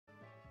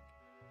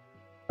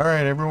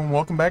Alright everyone,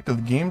 welcome back to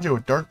the Game Joe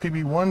with Dark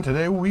PB1.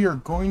 Today we are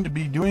going to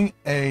be doing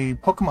a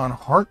Pokemon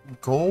Heart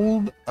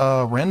Gold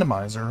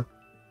randomizer.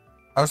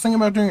 I was thinking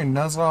about doing a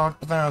Nuzlocke,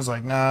 but then I was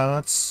like, nah,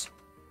 let's...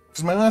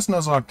 Because my last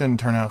Nuzlocke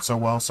didn't turn out so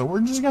well, so we're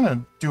just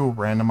gonna do a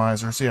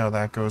randomizer, see how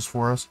that goes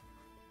for us.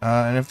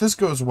 And if this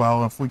goes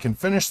well, if we can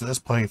finish this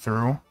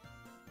playthrough,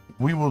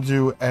 we will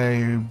do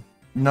a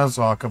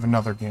Nuzlocke of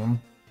another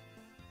game.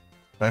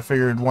 But I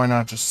figured, why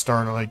not just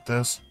start it like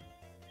this?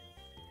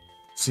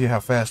 See how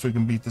fast we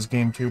can beat this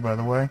game too, by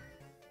the way.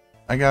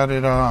 I got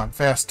it on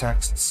fast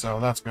text, so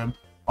that's good.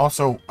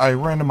 Also, I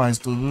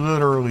randomized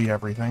literally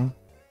everything.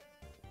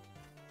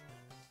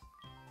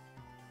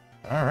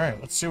 Alright,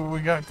 let's see what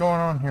we got going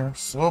on here.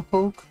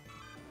 Slowpoke?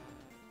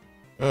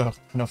 Ugh,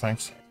 no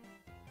thanks.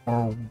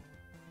 Alright,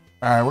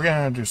 we're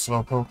gonna do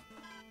Slowpoke.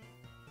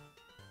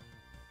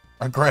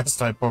 A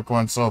grass-type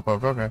Pokemon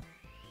Slowpoke, okay.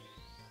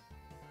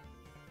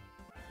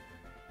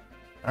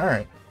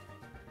 Alright.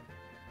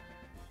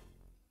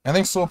 I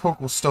think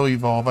Slowpoke will still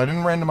evolve. I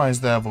didn't randomize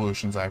the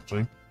evolutions,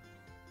 actually.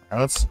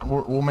 Alright,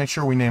 we'll make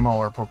sure we name all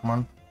our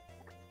Pokemon.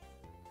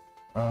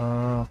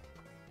 Oh.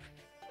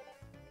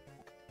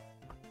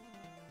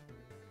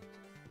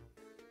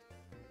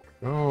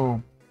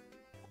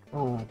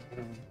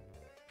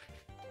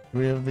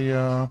 We have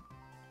the,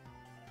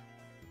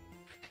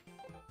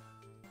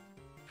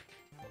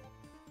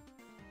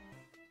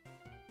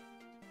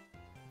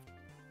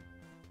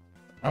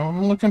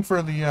 I'm looking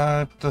for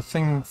the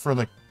thing for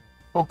the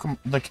Pokemon,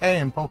 the K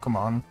in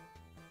Pokemon.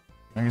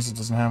 I guess it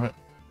doesn't have it.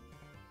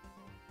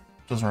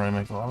 Doesn't really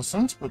make a lot of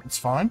sense, but it's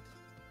fine.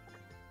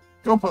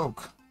 Go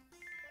Poke!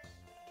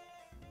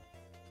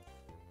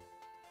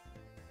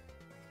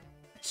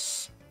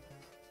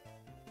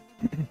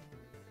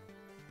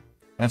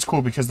 And it's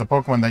cool because the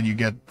Pokemon that you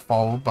get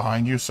follow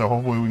behind you, so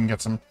hopefully we can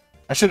get some...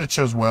 I should have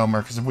chose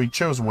Whalmer, because if we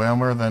chose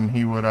Whalmer, then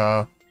he would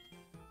have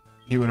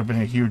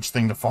been a huge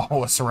thing to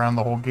follow us around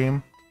the whole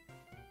game.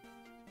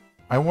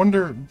 I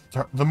wonder,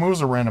 the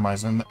moves are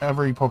randomized, and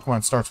every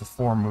Pokemon starts with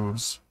 4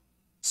 moves.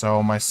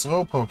 So my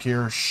Slowpoke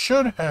here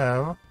should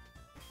have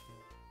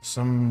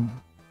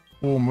some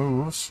cool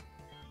moves.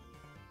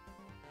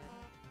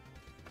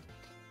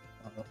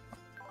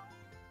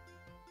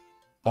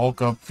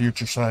 Bulk up,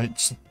 Future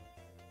Sights.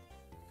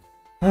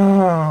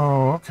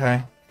 Oh,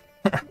 okay.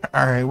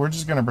 Alright, we're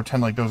just gonna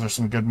pretend like those are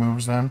some good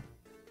moves then.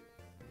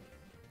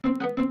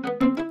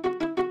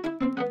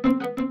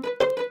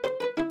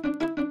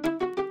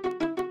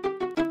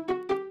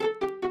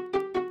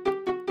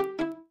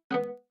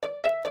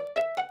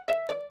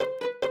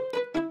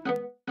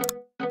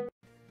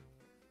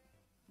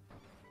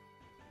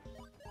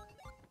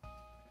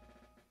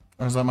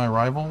 Is that my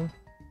rival?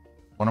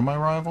 One of my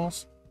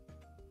rivals?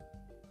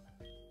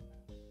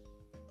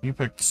 You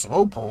picked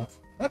Slowpoke.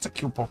 That's a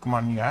cute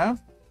Pokemon you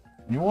have.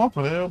 When you walk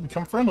with it, it'll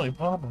become friendly.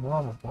 Blah, blah,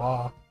 blah, blah,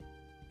 blah.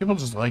 People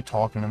just like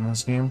talking in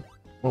this game.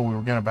 Oh, we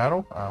were gonna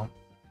battle? Oh.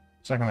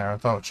 Second there, I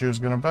thought she was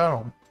gonna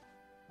battle.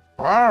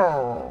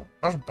 Wow!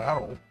 That's a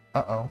battle.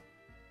 Uh-oh.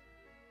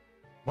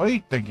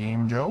 Wait the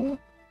game, Joe.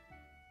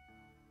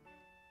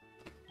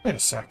 Wait a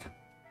sec.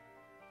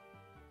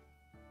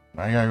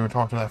 Now you gotta go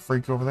talk to that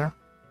freak over there.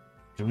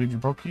 Did you leave your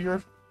Poke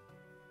here?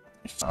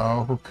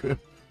 Oh,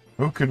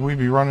 who could we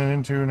be running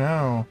into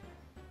now?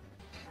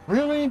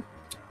 Really?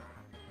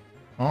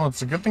 Well,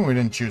 it's a good thing we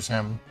didn't choose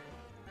him.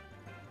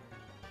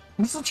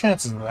 What's the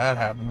chances of that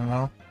happening,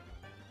 though?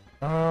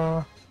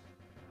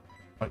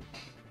 Like,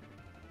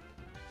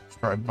 let's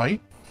try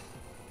Bite.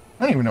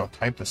 I don't even know what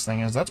type this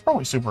thing is. That's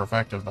probably super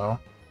effective, though.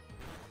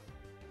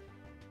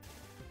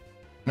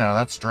 No,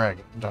 that's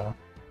Dragon, duh.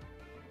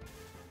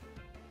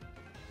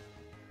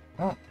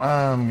 Well,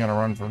 I'm gonna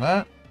run for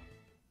that.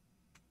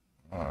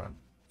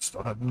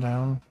 Still heading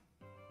down.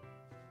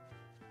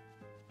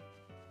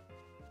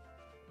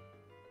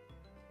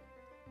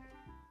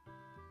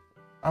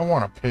 I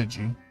want a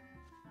Pidgey.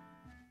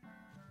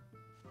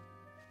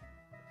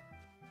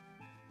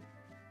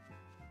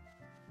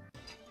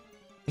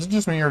 Is it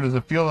just me, or does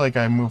it feel like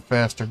I move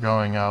faster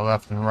going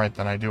left and right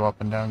than I do up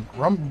and down?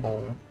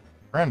 Grumble.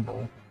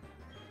 Granbull.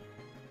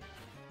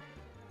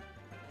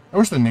 I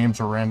wish the names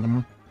were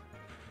random.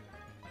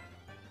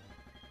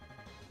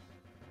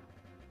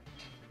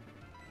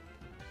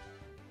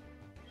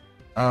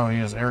 Oh, he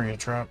has area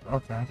trap.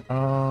 Okay.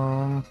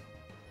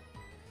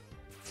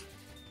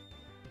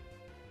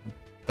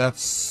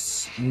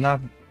 That's not...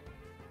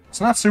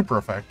 It's not super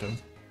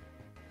effective.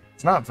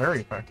 It's not very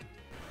effective.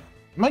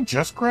 Am I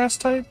just grass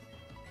type?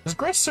 Is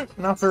grass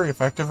not very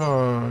effective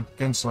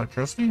against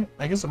electricity?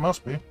 I guess it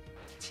must be.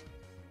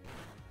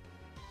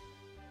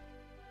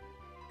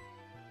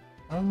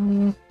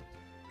 Well,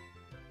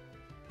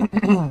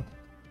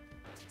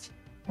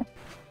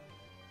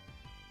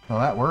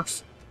 that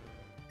works.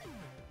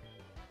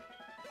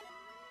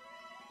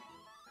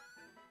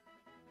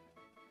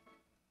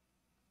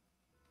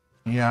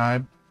 Yeah,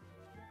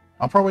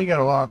 I'll probably get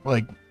a lot,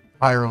 like,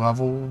 higher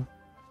level.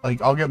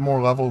 Like, I'll get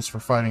more levels for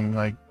fighting,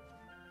 like,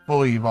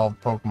 fully evolved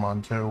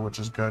Pokemon, too, which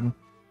is good.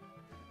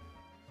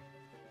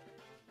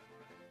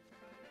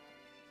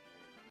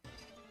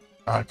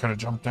 I could have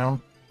jumped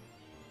down.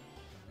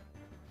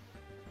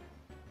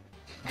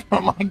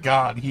 Oh my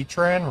god,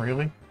 Heatran,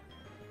 really?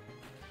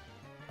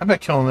 I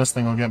bet killing this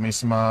thing will get me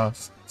some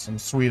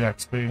sweet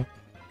XP.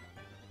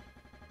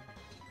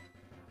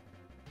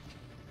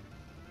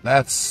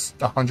 That's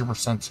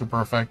 100%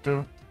 super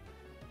effective.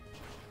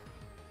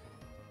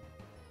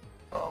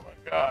 Oh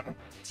my god.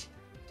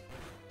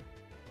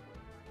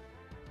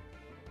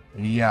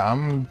 Yeah,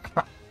 I'm...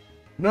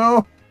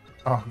 No!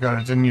 Oh god,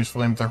 I didn't use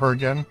Flamethrower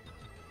again.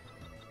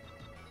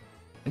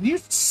 It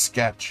used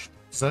Sketch.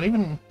 Is that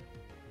even...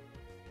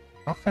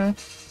 Okay.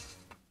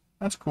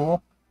 That's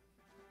cool.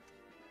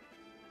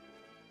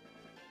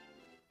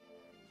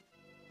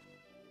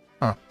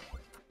 Huh.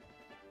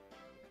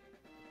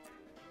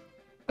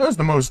 That was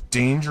the most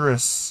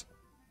dangerous,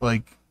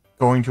 like,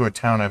 going to a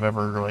town I've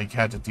ever, like,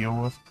 had to deal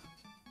with.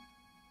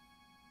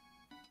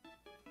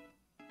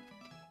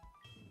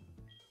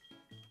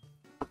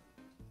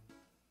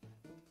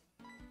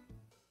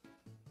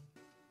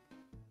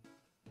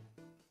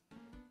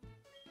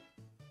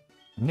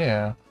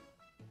 Yeah.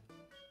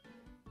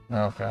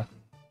 Okay.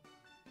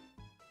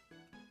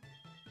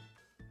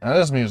 Now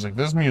this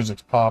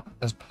music's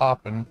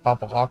poppin',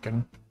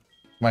 pop-a-lockin'.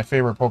 My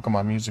favorite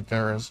Pokemon music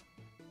there is.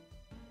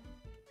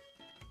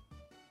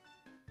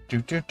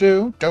 Do do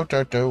do do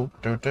do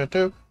do do do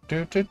do.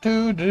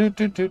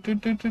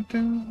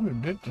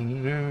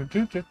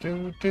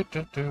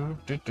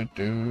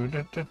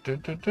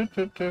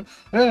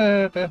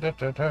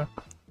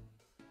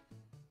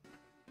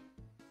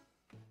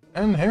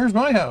 And here's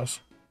my house.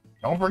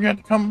 Don't forget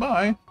to come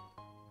by.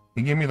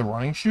 He gave me the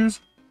running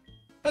shoes.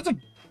 That's a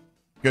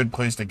good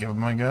place to give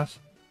him, I guess.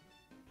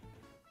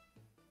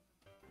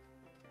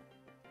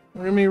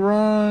 Look at me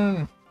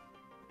run.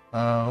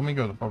 Let me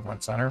go to the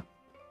Pokemon Center.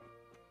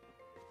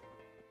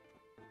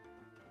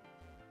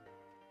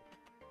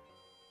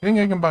 You think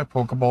I can buy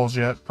Pokeballs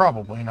yet?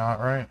 Probably not,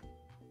 right?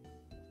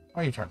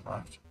 Why you turn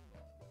left?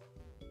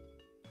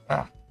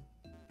 Ah.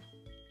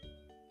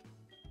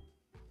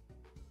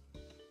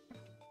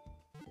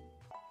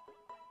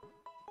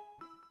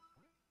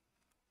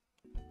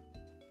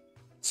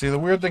 See, the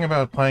weird thing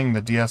about playing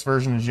the DS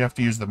version is you have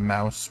to use the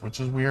mouse, which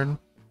is weird.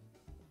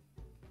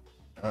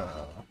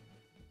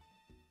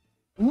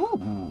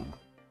 Ooh.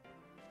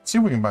 Let's see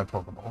if we can buy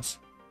Pokeballs.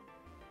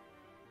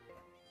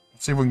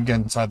 Let's see if we can get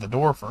inside the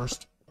door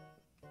first.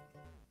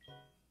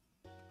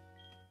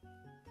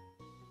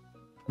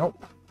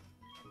 Nope.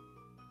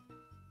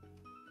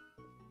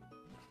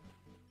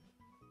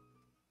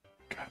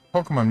 God,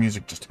 Pokemon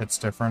music just hits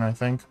different, I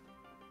think.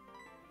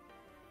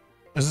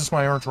 Is this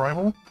my arch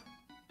rival?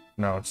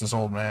 No, it's this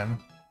old man.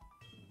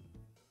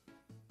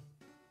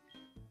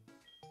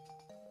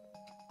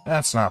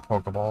 That's not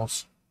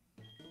Pokeballs.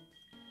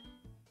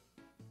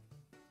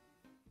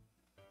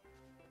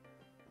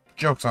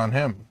 Joke's on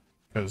him,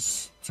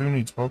 because who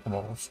needs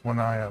Pokeballs when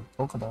I have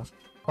Pokeballs?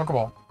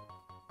 Pokeball.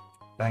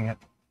 Dang it.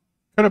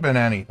 Could have been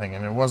anything,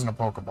 and it wasn't a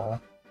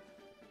Pokeball.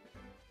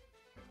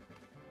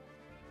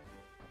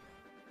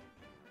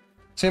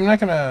 See, I'm not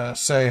gonna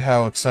say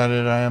how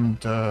excited I am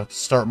to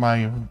start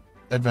my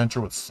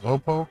adventure with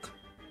Slowpoke,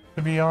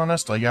 to be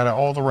honest. Like, out of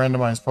all the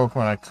randomized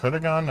Pokemon I could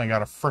have gotten, I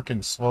got a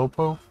frickin'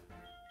 Slowpoke.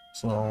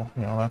 So,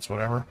 you know, that's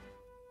whatever.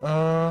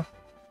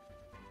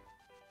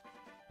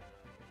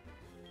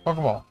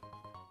 Pokeball.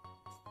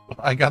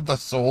 I got the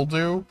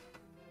Soldew?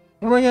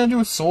 What am I gonna do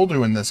with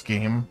Soldew in this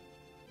game?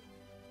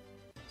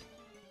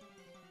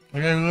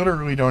 Like, I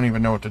literally don't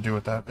even know what to do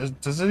with that.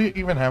 Does it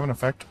even have an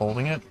effect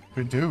holding it?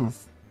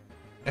 Bidoof.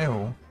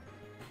 Ew.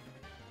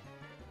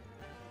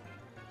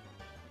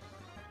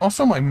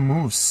 Also, my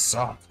moves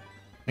suck.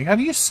 Like, how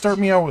do you start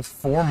me out with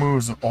 4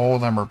 moves and all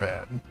of them are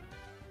bad?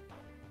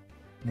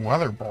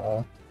 Weather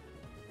Ball?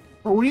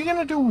 But what are you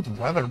gonna do with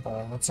Weather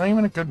Ball? That's not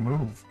even a good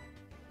move.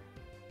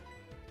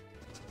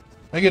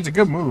 Like, it's a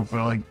good move,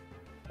 but, like,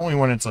 only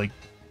when it's, like,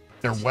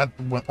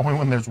 only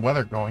when there's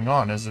weather going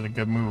on is it a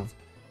good move.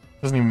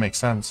 Doesn't even make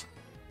sense.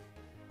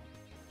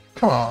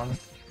 Come on.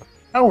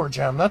 Power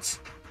Gem, isn't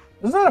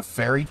that a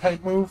fairy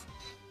type move?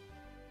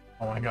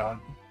 Oh my god.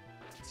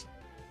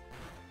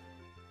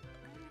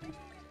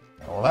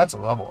 Well, that's a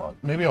level up.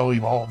 Maybe I'll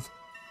evolve.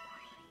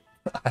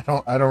 I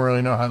don't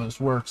really know how this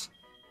works.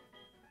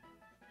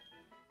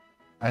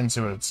 I didn't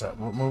see what it said.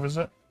 What move is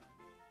it?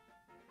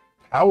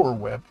 Power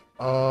Whip.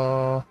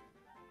 I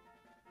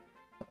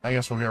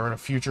guess we'll get rid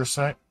of Future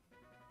Sight.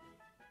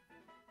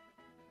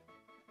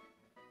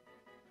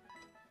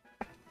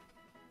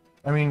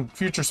 I mean,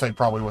 Future Sight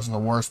probably wasn't the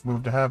worst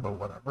move to have, but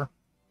whatever.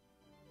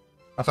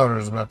 I thought it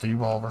was about to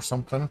evolve or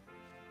something.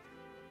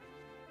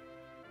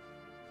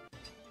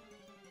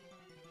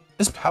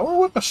 Is Power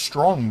Whip a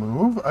strong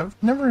move? I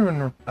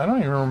don't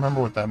even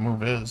remember what that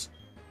move is.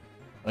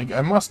 Like,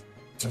 I must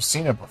have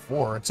seen it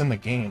before. It's in the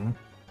game.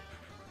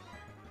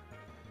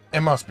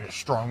 It must be a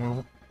strong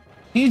move.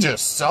 He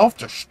just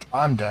self-destruct.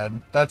 I'm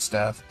dead. That's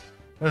death.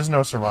 There's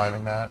no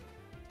surviving that.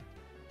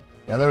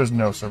 Yeah, there was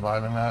no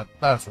surviving that.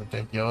 That's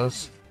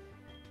ridiculous.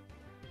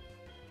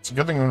 It's a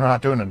good thing we're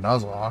not doing a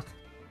Nuzlocke.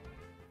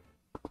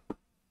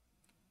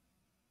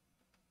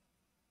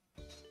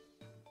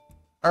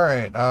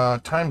 Alright,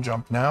 time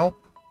jump now.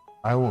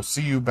 I will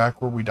see you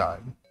back where we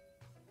died.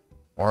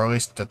 Or at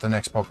least at the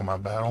next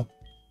Pokemon battle.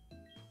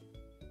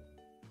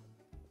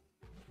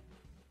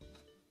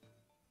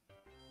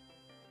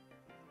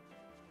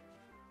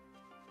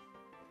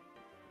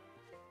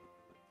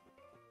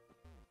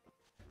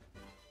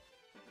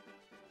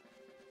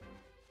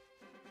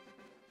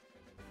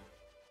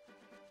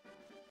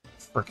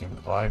 Freaking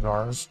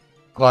Glygars.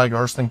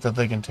 Glygars think that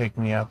they can take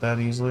me out that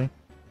easily.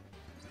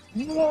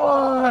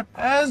 What?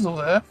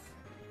 Azlith?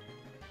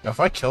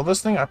 If I kill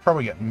this thing, I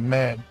probably get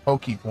mad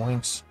Poke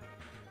points.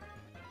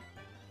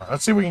 Right,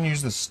 let's see if we can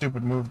use this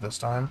stupid move this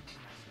time.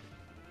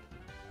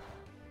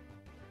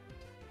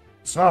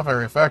 It's not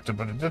very effective,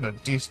 but it did a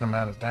decent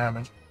amount of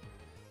damage.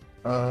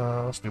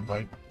 Let's do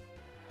Bite.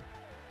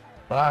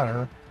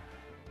 Batter.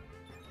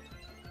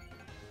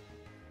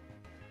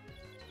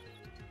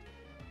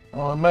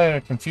 Well, it may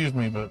have confused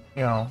me, but,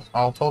 you know,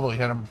 I'll totally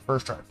hit him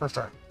first try. First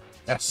try.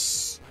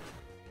 Yes.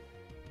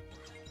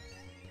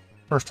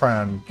 First try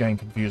on getting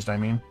confused, I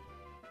mean.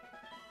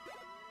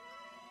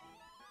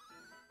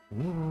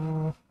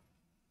 Ooh.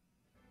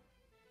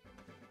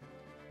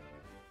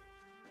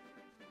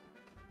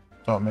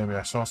 Thought maybe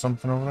I saw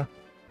something over there.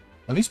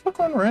 Are these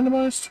Pokemon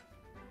randomized?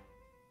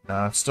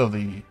 No, it's still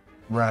the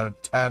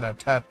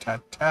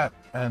rat-a-tat-tat-tat-tat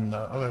and the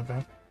other thing.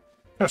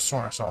 I could have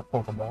sworn I saw a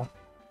Pokeball.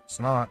 It's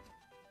not.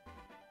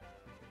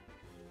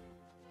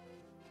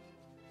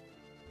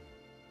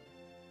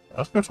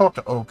 Let's go talk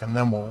to Oak and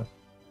then we'll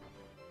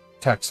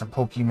attack some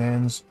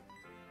Pokemons.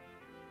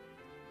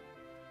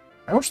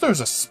 I wish there was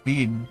a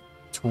speed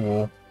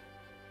tool.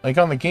 Like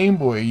on the Game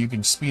Boy, you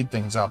can speed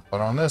things up,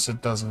 but on this,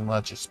 it doesn't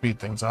let you speed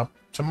things up,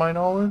 to my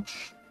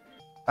knowledge.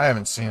 I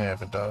haven't seen it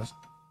if it does.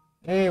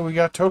 Hey, we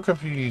got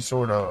Togepi,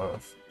 sort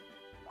of.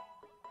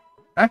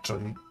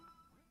 Actually,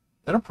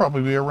 it'll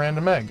probably be a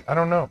random egg. I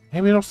don't know.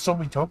 Maybe it'll still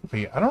be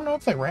Togepi. I don't know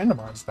if they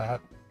randomized that.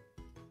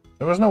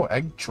 There was no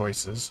egg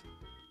choices.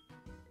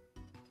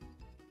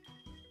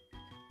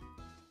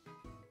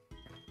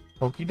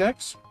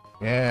 Pokédex?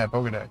 Yeah,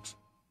 Pokédex.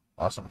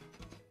 Awesome.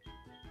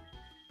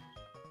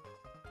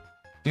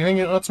 Do you think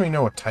it lets me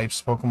know what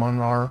types Pokemon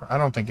are? I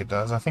don't think it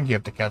does. I think you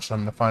have to catch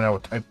them to find out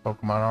what type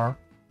Pokemon are.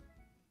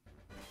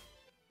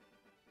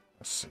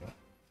 Let's see.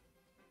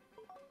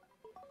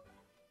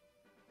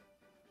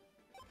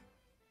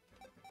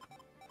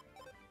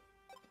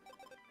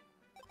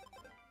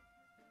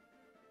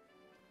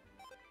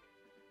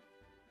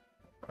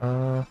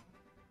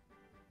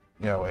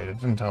 Yeah, wait, it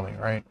didn't tell me,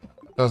 right?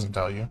 It doesn't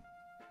tell you.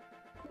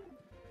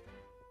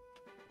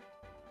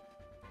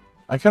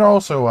 I could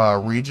also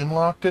region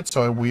locked it,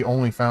 so we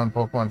only found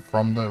Pokemon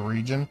from the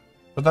region.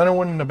 But then it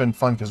wouldn't have been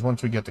fun, because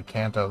once we get to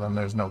Kanto, then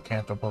there's no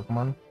Kanto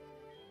Pokemon.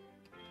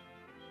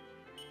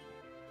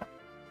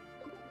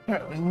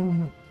 Yeah,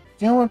 you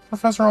know what,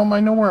 Professor Elm,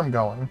 I know where I'm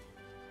going.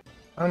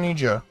 I don't need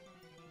you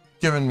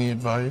giving me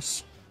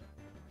advice.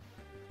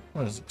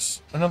 What is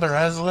this? Another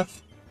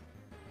Azlith?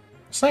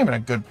 It's not even a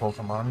good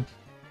Pokemon.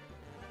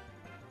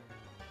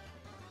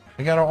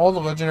 We got all the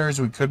legendaries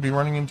we could be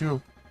running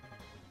into.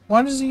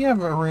 Why does he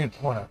have a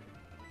what?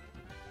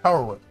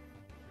 Power Whip.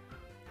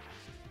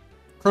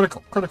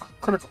 Critical, critical,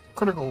 critical,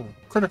 critical,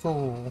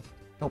 critical.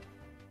 Nope.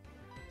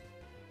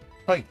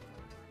 Fight.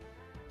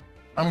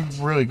 I'm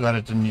really glad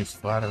it didn't use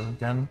Flatter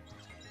again.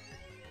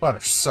 Flatter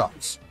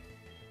sucks.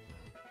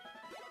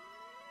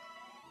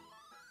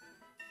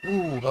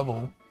 Ooh,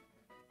 double.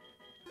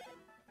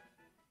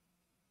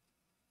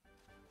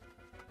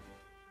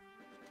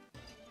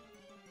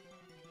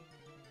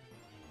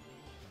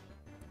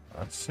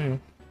 Let's see.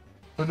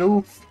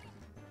 Bidoof.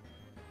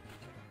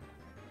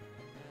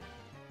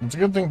 It's a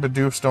good thing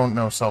Bidoofs don't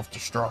know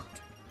self-destruct.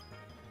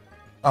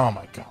 Oh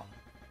my god.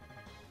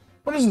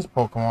 What is this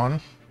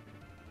Pokemon?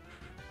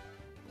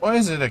 Why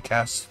is it a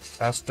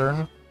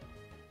Castern?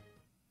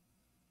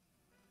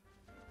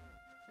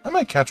 I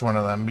might catch one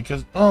of them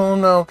because... Oh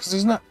no, because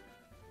he's not...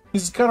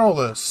 He's got all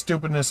the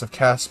stupidness of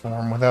cast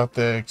form without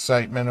the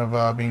excitement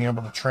of being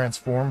able to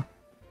transform.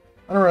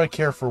 I don't really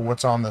care for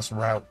what's on this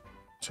route,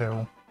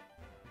 too.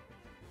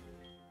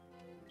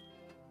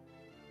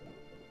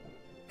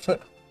 So,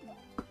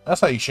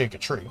 that's how you shake a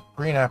tree.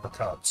 Green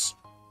apricots.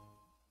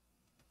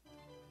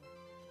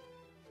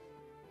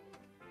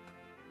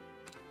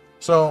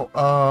 So,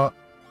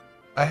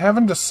 I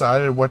haven't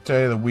decided what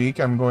day of the week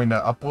I'm going to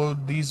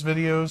upload these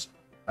videos.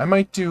 I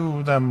might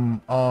do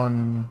them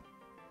on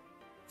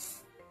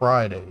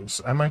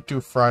Fridays. I might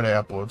do Friday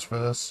uploads for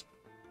this.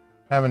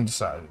 Haven't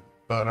decided.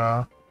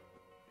 But,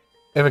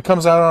 if it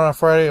comes out on a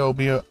Friday, it'll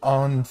be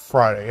on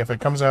Friday. If it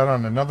comes out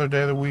on another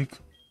day of the week,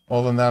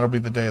 well, then that'll be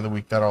the day of the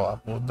week that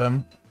I'll upload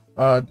them.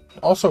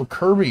 Also,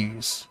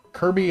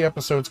 Kirby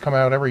episodes come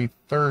out every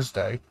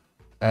Thursday,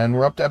 and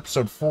we're up to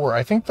episode 4.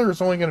 I think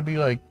there's only going to be,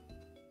 like,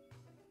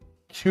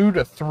 2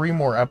 to 3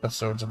 more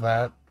episodes of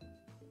that.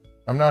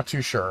 I'm not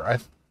too sure.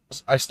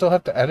 I still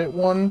have to edit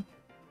one.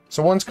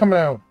 So one's coming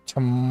out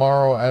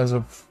tomorrow as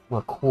of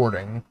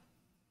recording.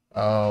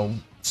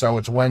 So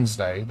it's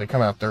Wednesday. They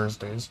come out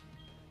Thursdays.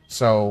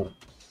 So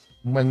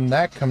when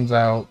that comes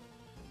out,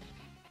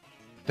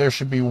 there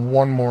should be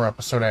one more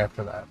episode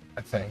after that,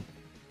 I think.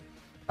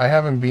 I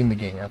haven't beaten the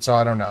game yet, so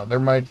I don't know. There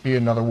might be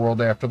another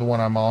world after the one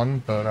I'm on,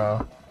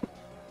 but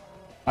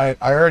I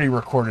already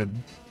recorded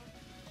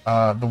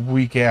the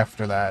week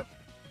after that.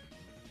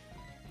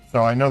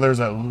 So I know there's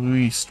at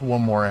least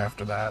one more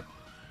after that.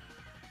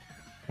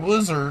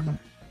 Blizzard.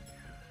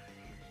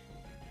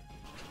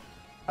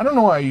 I don't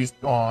know why I used...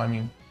 Oh, I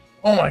mean...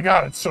 Oh my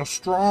god, it's so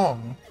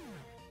strong.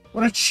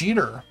 What a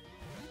cheater.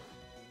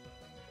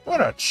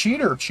 What a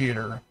cheater.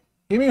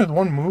 Hit me with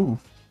one move.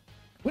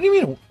 What do you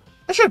mean?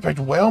 I should have picked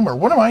Whalmer.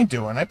 What am I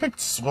doing? I picked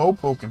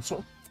Slowpoke and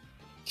Slow...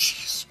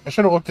 Jeez. I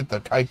should have looked at the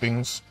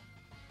typings.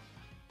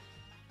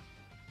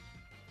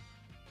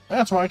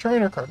 That's my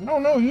trainer card.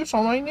 No, you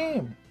saw my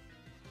name.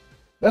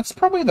 That's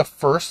probably the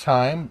first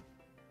time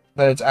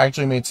that it's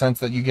actually made sense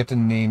that you get to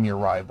name your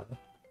rival.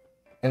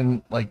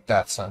 In, like,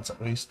 that sense,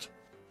 at least.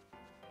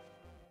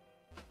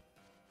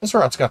 This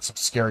route's got some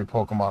scary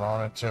Pokemon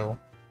on it, too.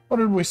 What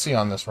did we see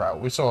on this route?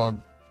 We saw,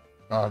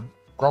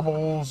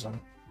 Grubbles, and...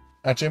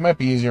 Actually, it might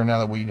be easier now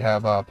that we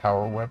have,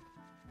 Power Whip.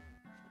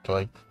 To,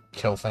 like,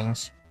 kill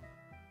things.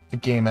 To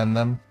game end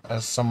them,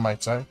 as some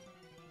might say.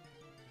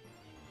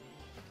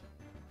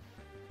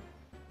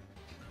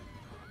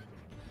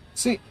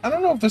 See, I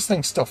don't know if this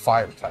thing's still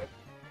Fire-type.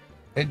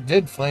 It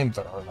did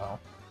Flamethrower, though.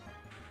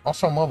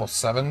 Also, I'm level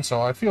 7,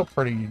 so I feel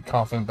pretty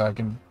confident that I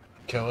can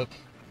kill it.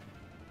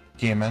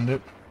 Game end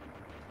it.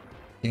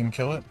 Game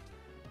kill it.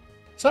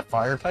 Is that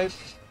Fire-type?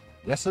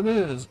 Yes, it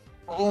is.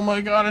 Oh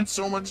my god, it's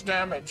so much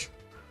damage.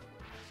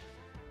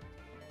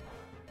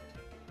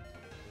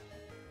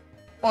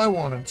 I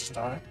wanted to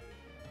die.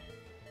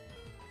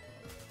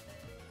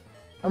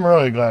 I'm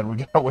really glad we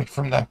got away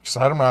from that, because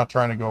I'm not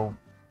trying to go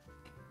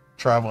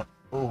traveling.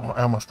 Oh,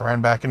 I almost ran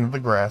back into the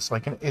grass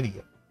like an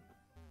idiot.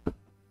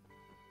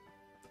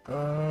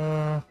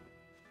 We're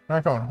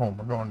not going home.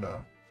 We're going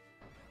to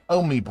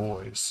Elmy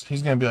Boys.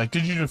 He's going to be like,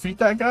 did you defeat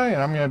that guy?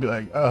 And I'm going to be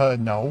like,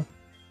 no.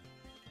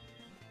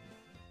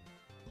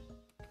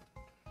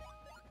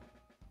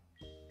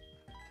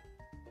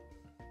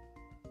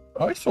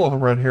 I saw the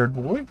red-haired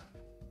boy.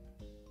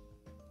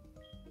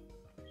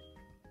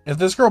 If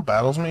this girl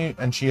battles me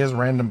and she has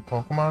random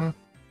Pokemon,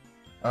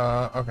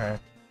 okay.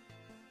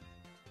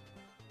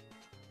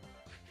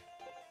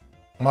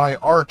 My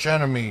arch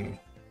enemy.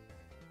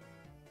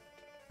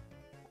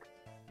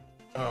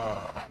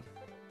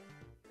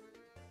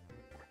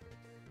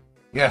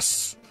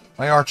 Yes,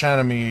 my arch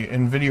enemy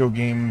in video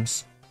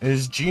games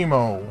is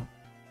Gmo,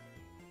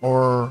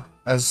 or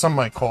as some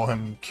might call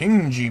him,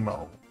 King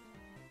Gmo,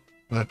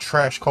 the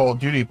trash Call of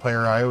Duty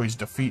player I always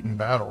defeat in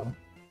battle.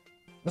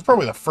 That's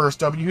probably the first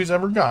W he's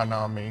ever gotten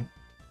on me.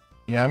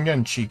 Yeah, I'm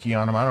getting cheeky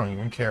on him. I don't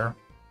even care.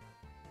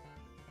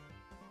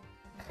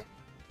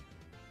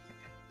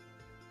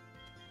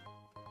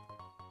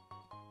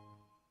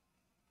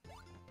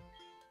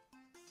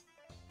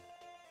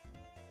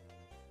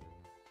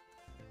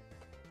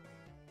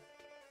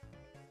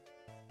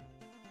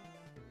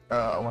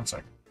 One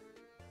sec.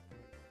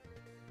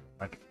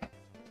 Right.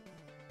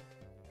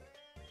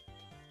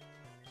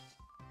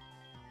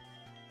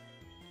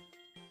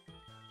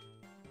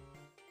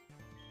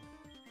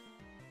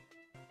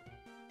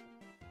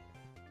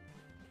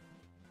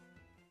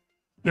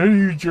 None of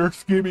you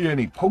jerks gave me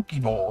any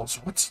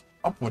Pokeballs. What's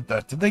up with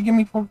that? Did they give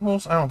me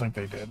Pokeballs? I don't think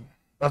they did.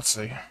 Let's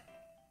see.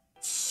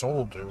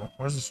 Soul Dew.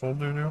 What does the Soul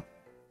Dew do?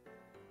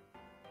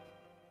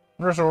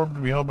 Reverse orb to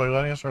be held by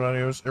Latios or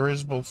Latios.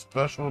 Erases both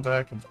special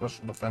attack and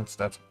special defense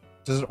stats.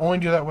 Does it only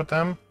do that with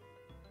them?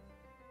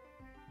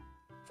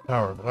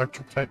 Power of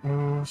electric type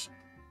moves.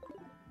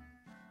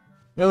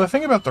 You know, the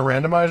thing about the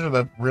randomizer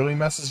that really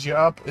messes you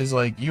up is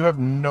like you have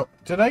no...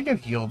 Did I get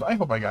healed? I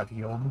hope I got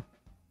healed.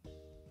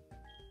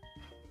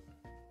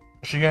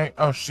 She's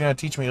gonna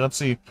teach me. Let's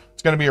see.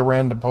 It's gonna be a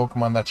random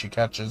Pokemon that she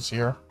catches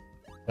here.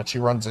 That she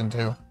runs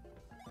into.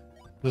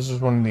 This is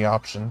one of the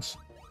options.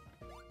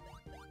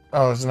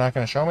 Oh, is it not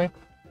gonna show me?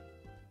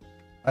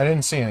 I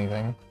didn't see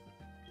anything.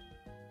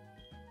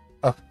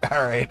 Oh,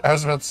 alright. I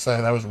was about to say,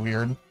 that was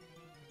weird.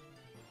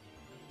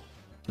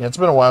 Yeah, it's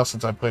been a while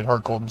since I played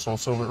Heart Gold and Soul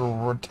Silver.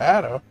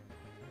 Rattata.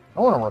 I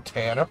want a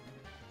Rattata.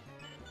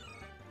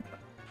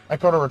 I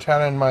caught a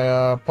Rattata in my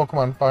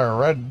Pokemon Fire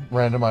Red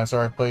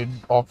randomizer I played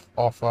off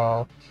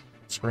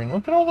screen.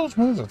 Look at all those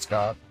moves it's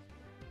got.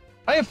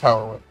 I have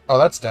Power Whip. Oh,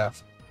 that's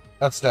Death.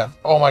 That's Death.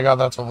 Oh my god,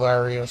 that's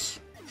hilarious.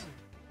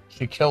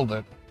 She killed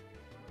it.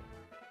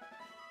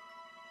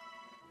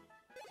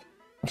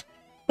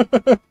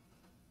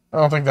 I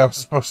don't think that was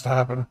supposed to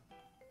happen.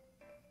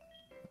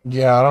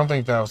 Yeah, I don't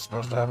think that was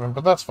supposed to happen,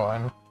 but that's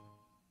fine.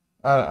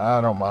 I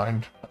don't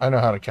mind. I know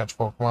how to catch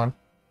Pokemon.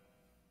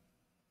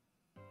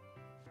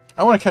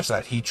 I want to catch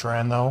that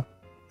Heatran, though.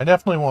 I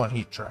definitely want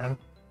Heatran.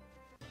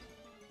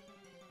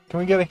 Can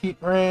we get a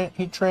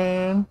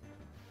Heatran?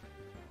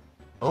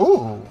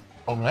 Oh,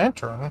 a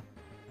Lantern.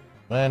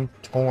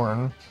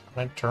 Lantern.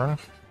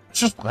 It's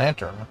just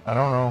Lantern. I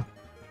don't know.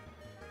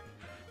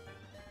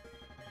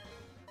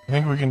 I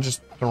think we can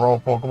just throw a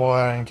Pokeball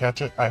at it and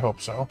catch it? I hope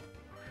so.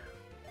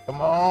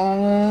 Come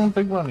on,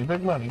 big money,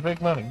 big money,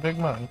 big money, big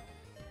money.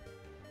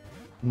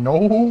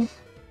 No.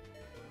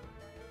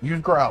 Use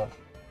growl.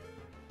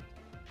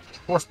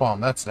 Force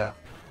bomb, that's that.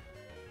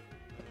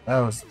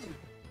 That was...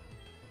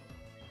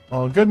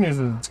 Well, the good news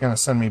is it's going to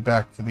send me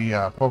back to the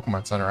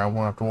Pokemon Center. I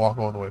won't have to walk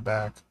all the way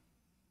back.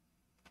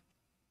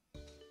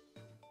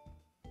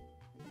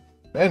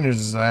 Bad news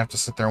is I have to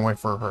sit there and wait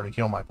for her to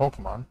heal my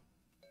Pokemon.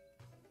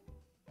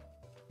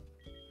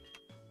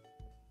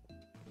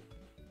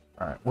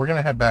 Alright, we're going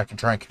to head back and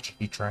try and catch a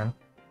Heatran.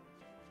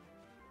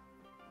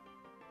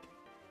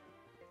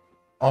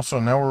 Also,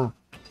 now we're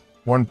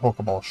one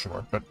Pokeball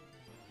short, but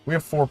we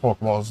have 4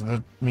 Pokeballs, and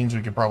that means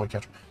we can probably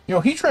catch... You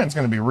know, Heatran's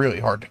going to be really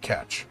hard to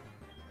catch.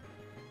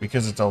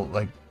 Because it's a,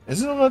 like...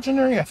 Is it a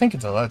legendary? I think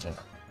it's a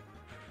legendary.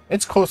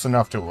 It's close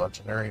enough to a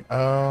legendary.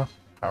 Power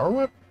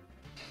Whip?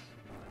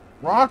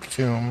 Rock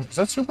Tomb. Is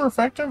that super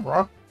effective?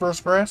 Rock versus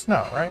grass?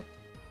 No, right?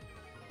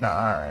 No,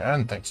 alright. I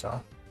didn't think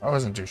so. I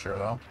wasn't too sure,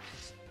 though.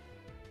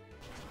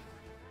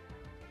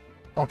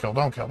 Don't kill,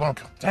 don't kill, don't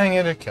kill. Dang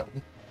it, it killed.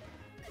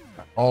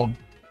 I'll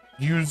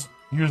use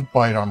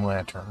Bite on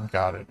Lantern.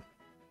 Got it.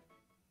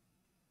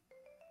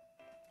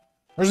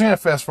 We're just gonna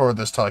fast forward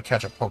this till I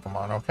catch a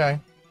Pokemon, okay?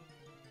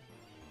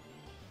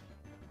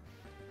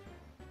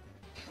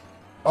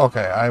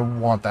 Okay, I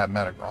want that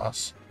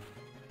Metagross.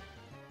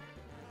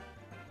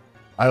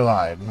 I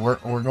lied.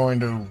 We're going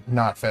to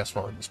not fast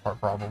forward this part,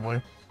 probably.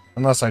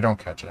 Unless I don't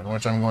catch it, in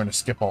which I'm going to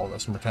skip all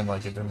this and pretend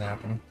like it didn't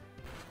happen.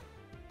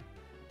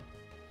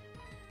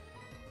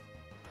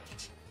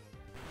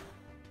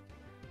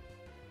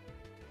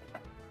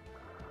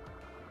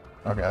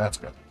 Okay, that's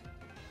good.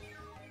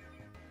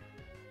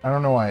 I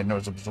don't know why it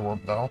knows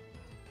Absorb, though.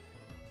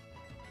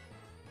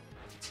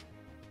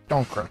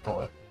 Don't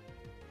critical it.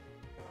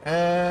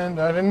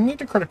 And I didn't need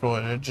to critical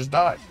it, it just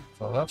died.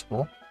 So that's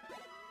cool.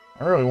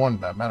 I really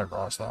wanted that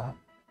Metagross, though.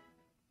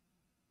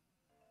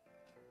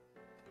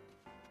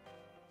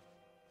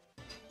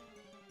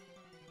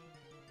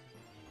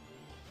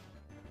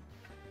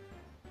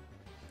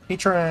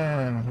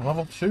 Heatran!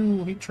 Level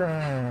 2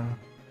 Heatran!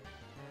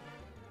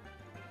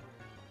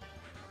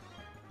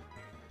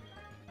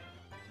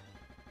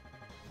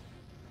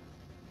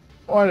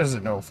 Why does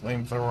it know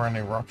Flamethrower and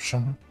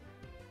Eruption?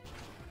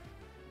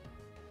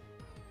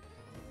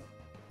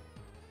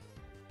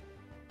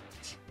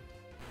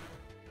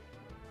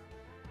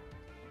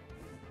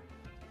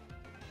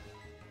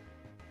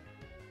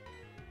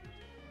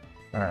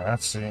 Alright,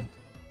 let's see.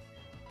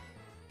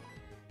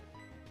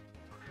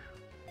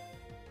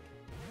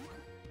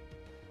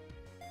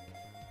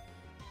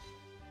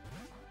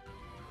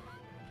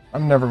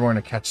 I'm never going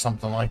to catch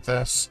something like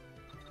this.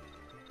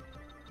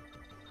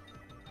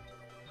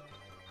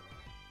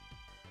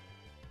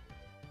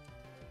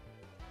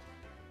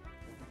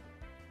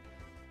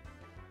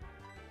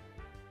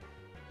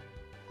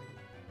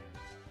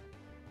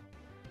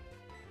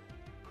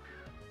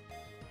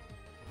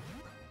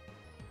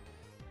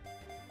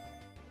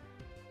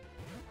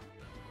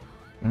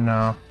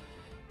 No.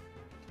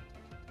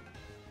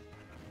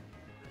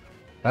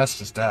 That's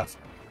just death.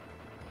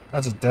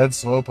 That's a dead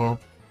Slowpoke.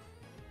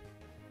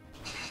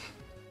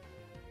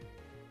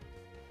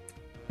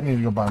 I need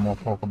to go buy more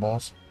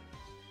Pokeballs.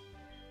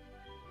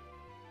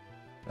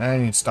 I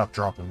need to stop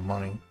dropping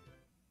money.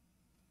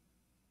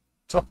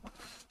 So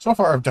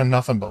far I've done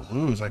nothing but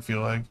lose, I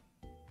feel like.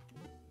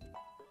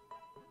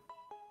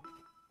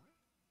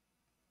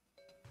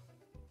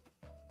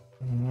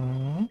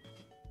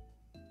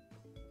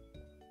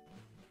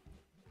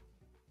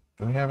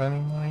 Do we have any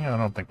money? I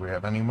don't think we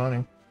have any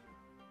money.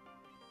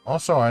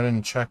 Also, I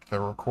didn't check the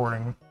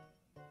recording.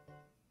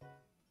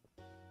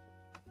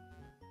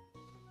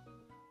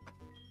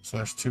 So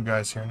there's 2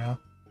 guys here now.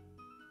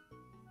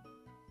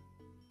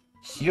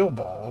 Heal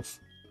balls?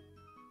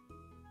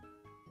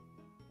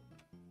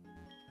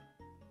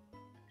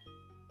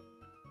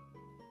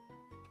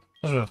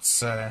 What does it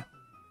say?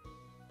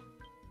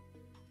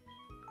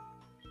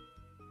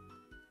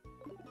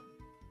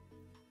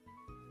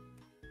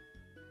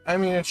 I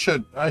mean, I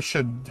should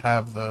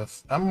have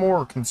I'm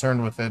more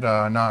concerned with it,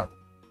 not,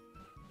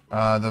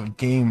 the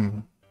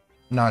game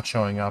not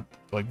showing up,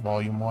 like,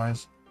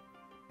 volume-wise.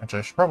 Actually,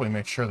 I should probably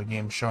make sure the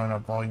game's showing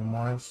up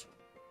volume-wise.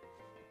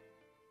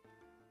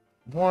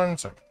 1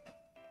 second.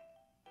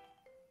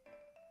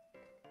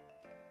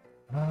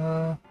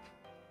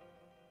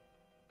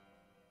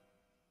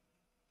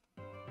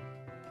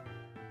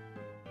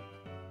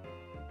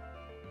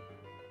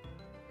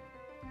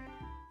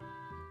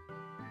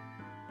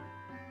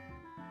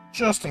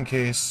 Just in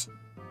case,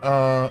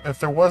 if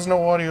there was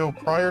no audio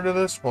prior to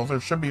this, well, there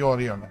should be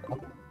audio now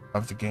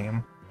of the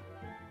game.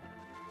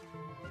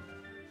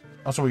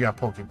 Also, we got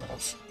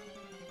Pokeballs,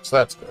 so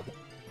that's good.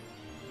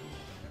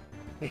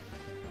 Yeah,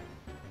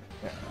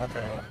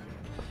 okay.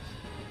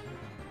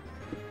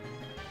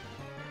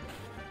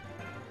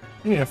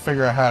 You need to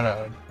figure out how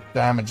to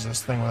damage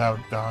this thing without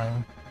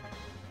dying.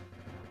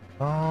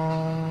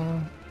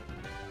 I'm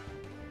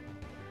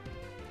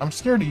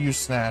scared to use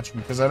Snatch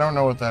because I don't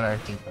know what that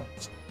actually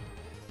does.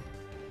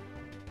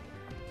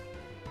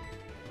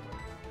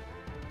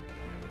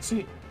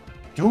 See,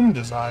 Doom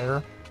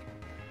Desire.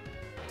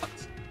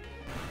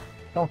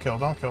 Don't kill,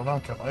 don't kill,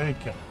 don't kill. Hey,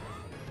 kill.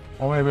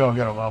 Well, maybe I'll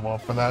get a level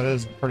up for that. It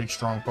is a pretty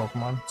strong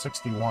Pokemon.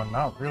 61.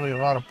 Not really a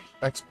lot of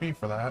XP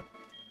for that.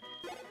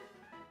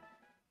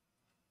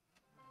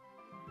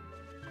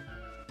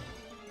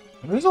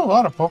 There's a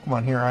lot of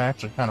Pokemon here I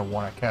actually kind of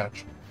want to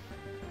catch.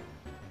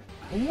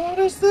 What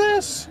is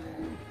this?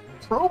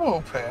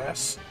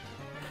 Probopass?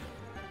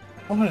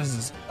 What is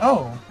this?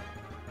 Oh,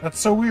 that's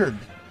so weird.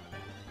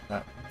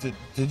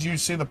 Did you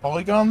see the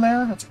polygon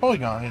there? It's a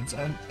polygon. It's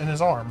in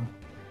his arm.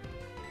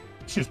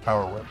 Let's use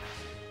Power Whip.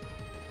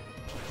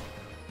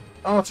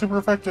 Oh, it's super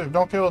effective.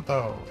 Don't kill it,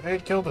 though.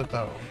 It killed it,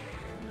 though.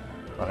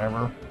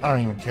 Whatever. I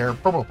don't even care.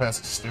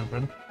 Probopass is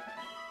stupid.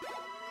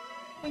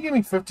 They give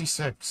me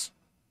 56.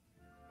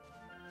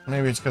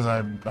 Maybe it's because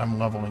I'm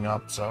leveling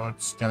up, so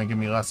it's going to give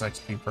me less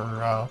XP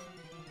per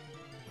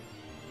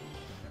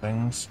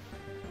things.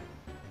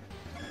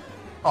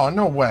 Oh,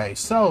 no way.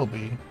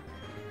 Celebi.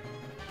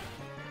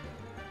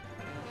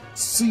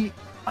 See,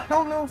 I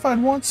don't know if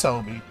I'd want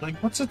Celebi. Like,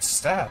 what's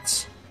its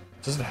stats?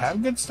 Does it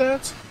have good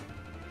stats?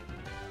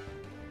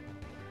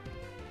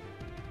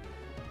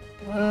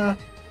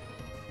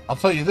 I'll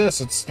tell you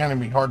this, it's gonna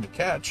be hard to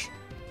catch.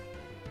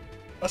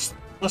 Let's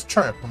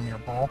try a Premier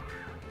Ball.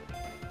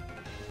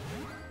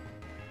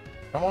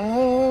 Come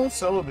on,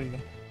 Celebi.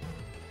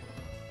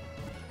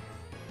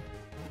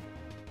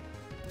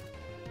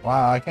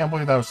 Wow, I can't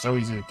believe that was so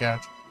easy to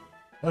catch.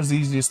 That was the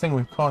easiest thing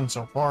we've caught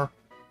so far.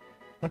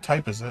 What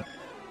type is it?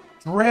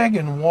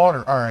 Dragon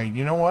Water. Alright,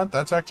 you know what?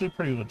 That's actually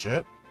pretty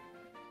legit.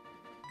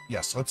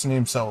 Yes, let's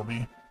name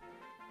Celebi.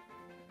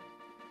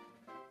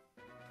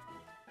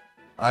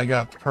 I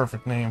got the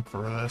perfect name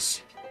for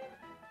this.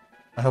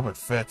 I hope it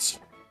fits.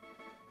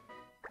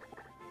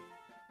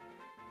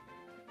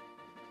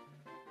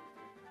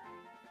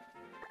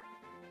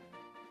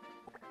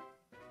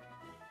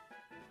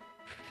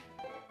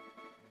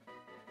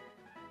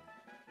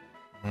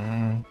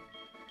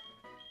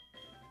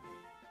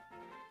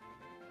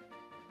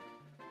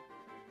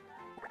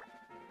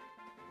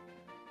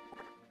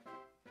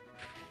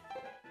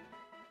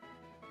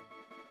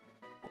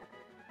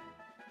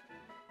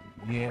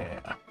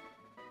 Yeah.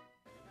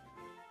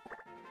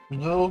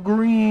 Little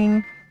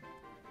green.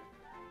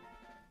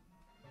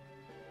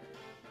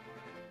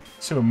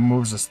 See what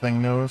moves this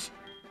thing knows.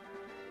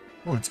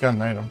 Oh, it's got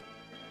an item.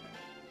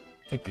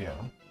 Take the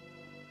item.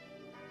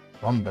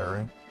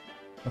 Rumberry.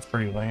 That's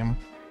pretty lame.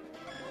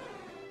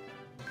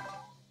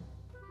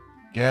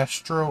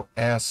 Gastro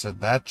acid.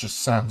 That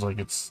just sounds like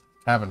it's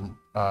having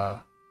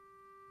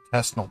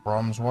intestinal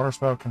problems. Water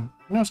spout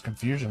it's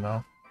confusion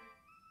though.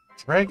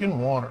 Dragon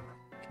water.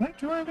 Can I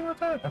do anything with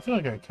that? I feel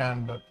like I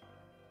can, but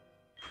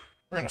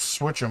we're gonna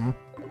switch them.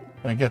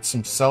 Gonna get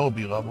some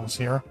Celebi levels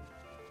here.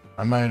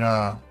 I might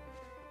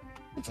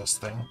what's this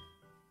thing?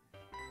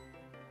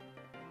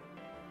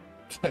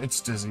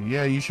 It's dizzy.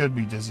 Yeah, you should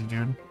be dizzy,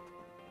 dude.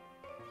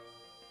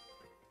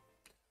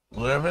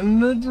 Living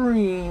the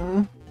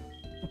dream.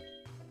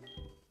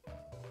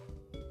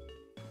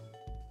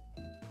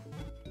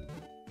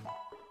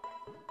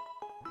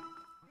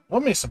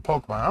 Love me some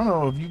Pokemon. I don't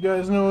know if you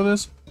guys know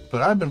this,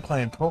 but I've been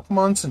playing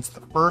Pokemon since the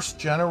first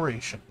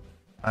generation.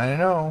 I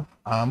know,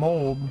 I'm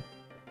old.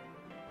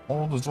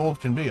 Old as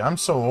old can be. I'm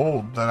so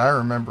old that I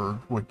remember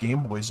what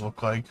Game Boys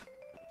look like.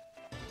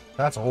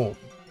 That's old.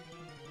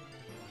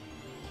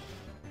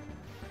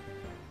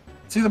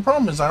 See, the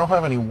problem is I don't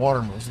have any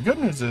water moves. The good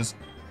news is,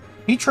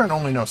 Heatran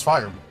only knows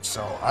fire moves,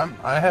 so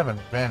I have an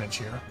advantage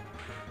here.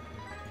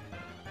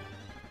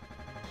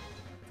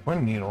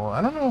 Twin Needle.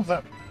 I don't know if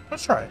that...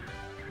 Let's try it.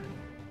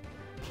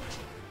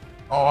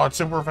 Oh, it's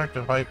super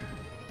effective hype.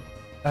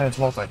 And it's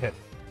multi-hit.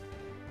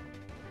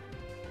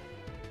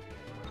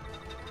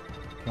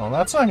 No,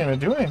 that's not gonna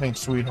do anything,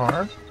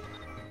 sweetheart.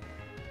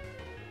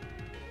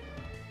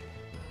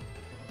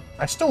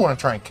 I still want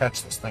to try and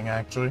catch this thing,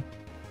 actually.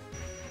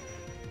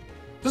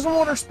 Doesn't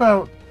Water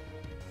Spout...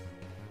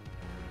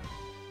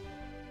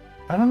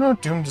 I don't know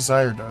what Doom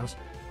Desire does.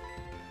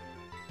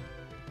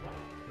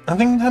 I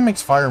think that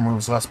makes fire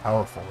moves less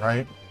powerful,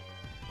 right?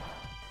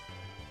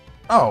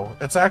 Oh,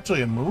 it's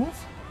actually a move?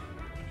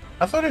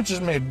 I thought it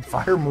just made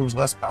fire moves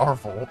less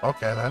powerful.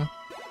 Okay, then.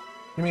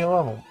 Give me a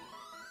level.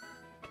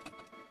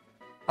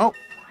 Oh!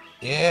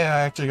 Yeah,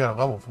 I actually got a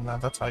level from that.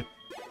 That's hype.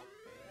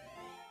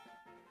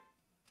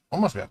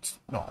 Almost got...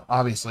 No,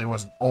 obviously it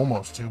wasn't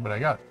almost 2, but I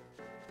got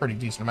a pretty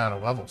decent amount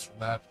of levels from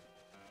that.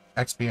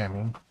 XP, I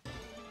mean.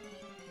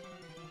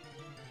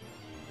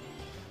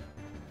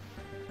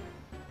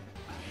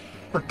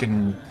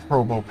 Frickin'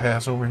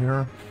 Probopass over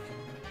here.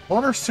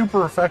 Water's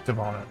super effective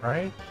on it,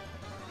 right?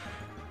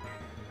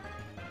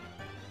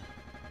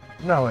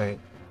 No, wait.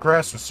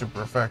 Grass was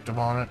super effective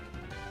on it.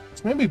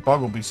 So maybe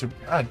Bug will be super...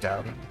 I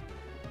doubt it.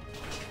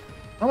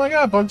 Oh my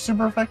god, Bug's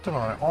super effective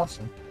on it.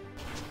 Awesome.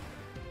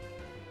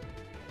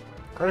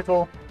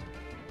 Critical.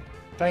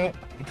 Dang it.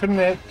 You couldn't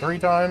hit 3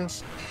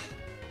 times.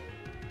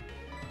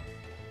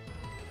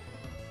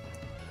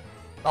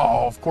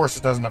 Oh, of course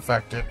it doesn't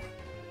affect it.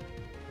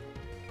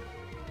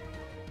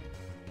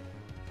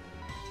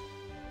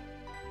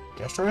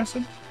 Gastro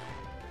acid?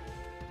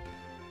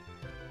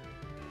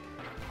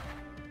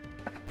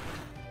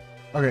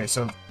 Okay,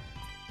 so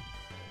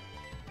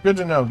good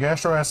to know.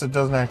 Gastro acid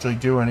doesn't actually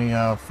do any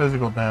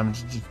physical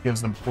damage, it just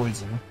gives them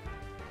poison.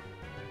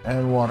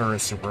 And water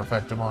is super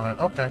effective on it.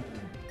 Okay.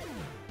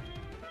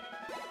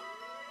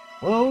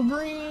 Little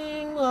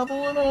green,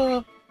 leveling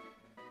up.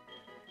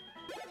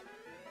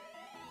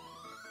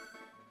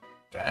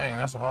 Dang,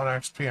 that's a lot of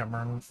XP I'm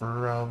earning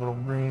for little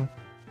green.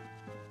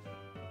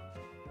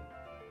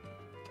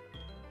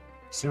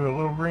 See what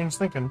little green's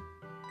thinking.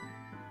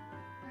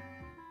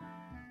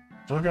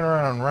 It's looking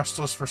around,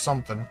 restless for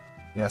something.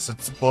 Yes,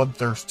 it's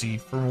bloodthirsty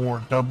for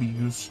more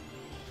W's.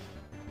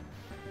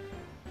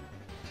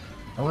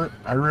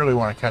 I really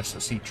want to catch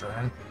this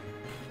Heatran.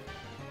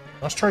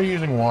 Let's try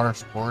using water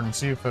support and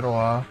see if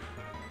it'll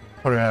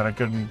put it at a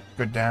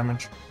good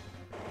damage.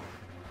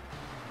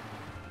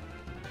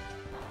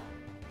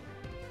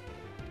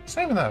 It's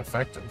not even that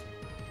effective.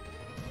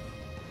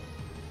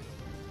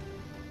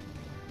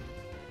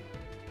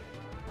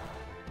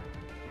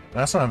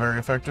 That's not very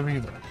effective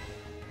either.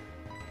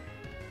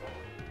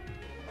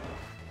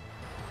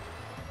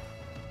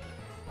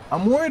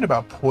 I'm worried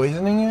about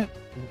poisoning it.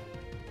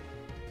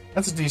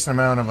 That's a decent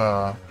amount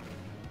of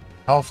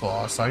health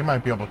loss, so you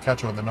might be able to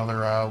catch it with another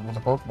with a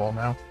Pokeball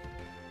now.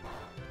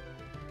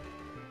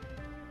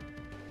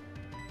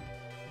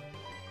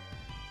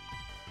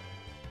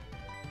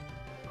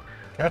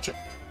 Catch it.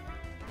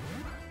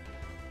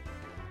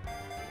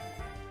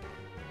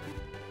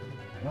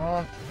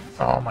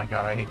 Oh my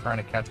god, I hate trying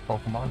to catch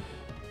Pokemon.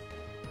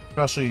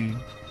 Especially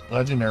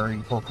legendary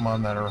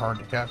Pokemon that are hard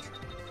to catch.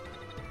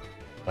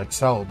 Like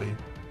Celebi.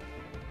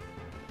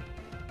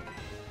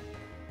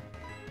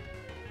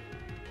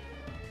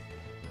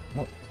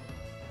 What?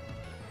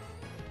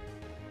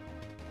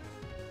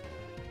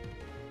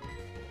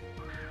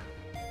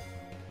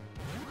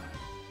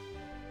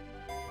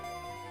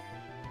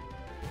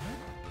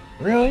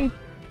 Really?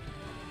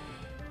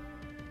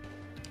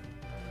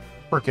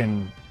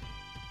 Frickin'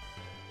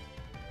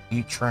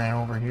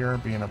 Heatran over here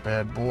being a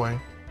bad boy.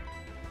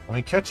 Let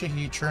me catch a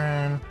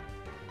Heatran.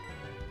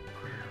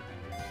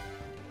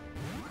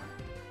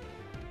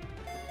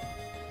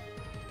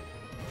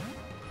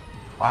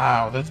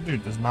 Wow, this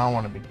dude does not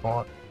want to be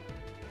caught.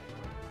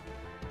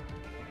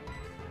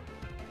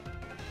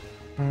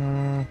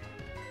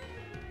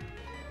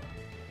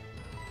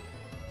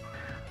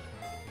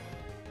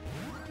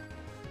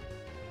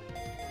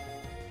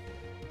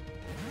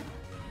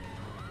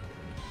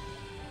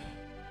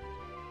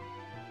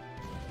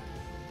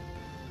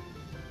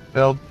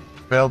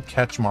 Failed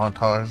catch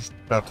montage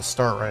about to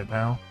start right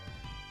now.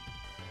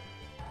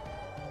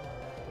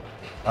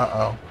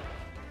 Uh-oh.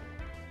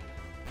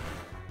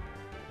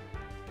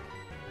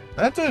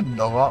 That did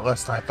a lot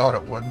less than I thought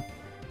it would. I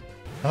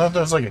thought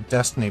there was like a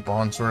Destiny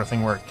Bond sort of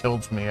thing where it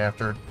kills me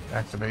after it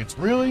activates.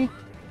 Really?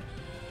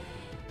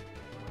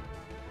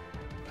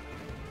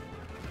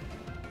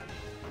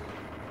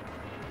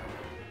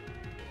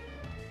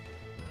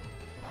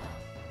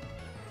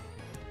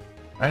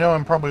 I know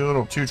I'm probably a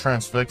little too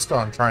transfixed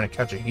on trying to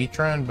catch a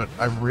Heatran, but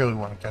I really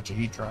want to catch a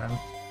Heatran.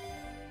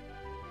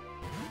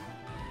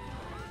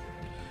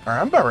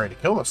 Alright, I'm about ready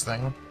to kill this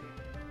thing.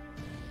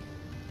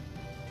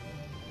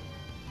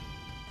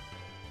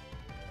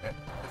 It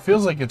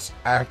feels like it's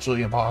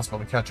actually impossible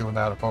to catch it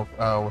without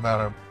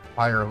a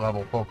higher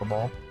level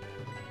Pokeball.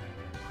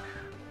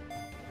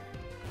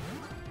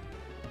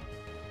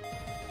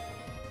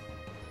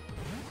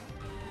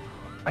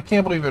 I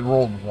can't believe it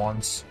rolled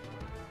once.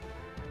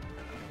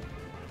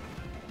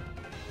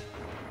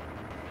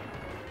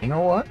 You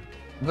know what?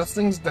 This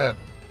thing's dead.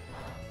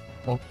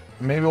 Well,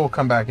 maybe we'll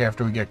come back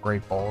after we get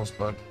Great Balls,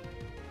 but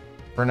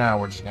for now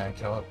we're just gonna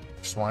kill it.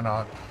 Just why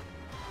not?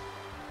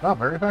 Not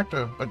very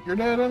effective, but you're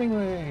dead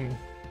anyway.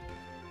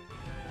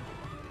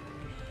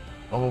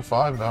 Level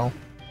 5 though.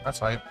 That's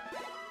hype.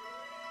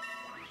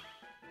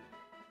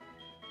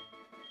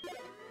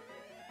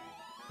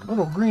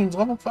 Little Green's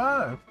level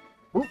 5.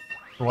 Oop.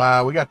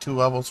 Wow, we got 2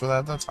 levels for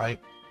that. That's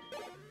hype.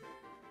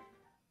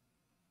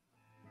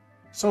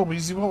 So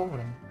easy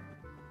evolving.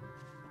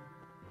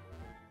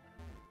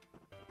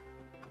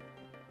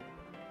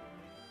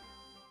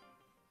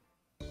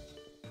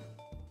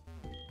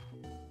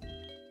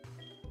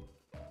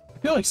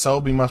 I feel like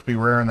Celebi must be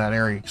rare in that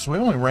area, because we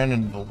only ran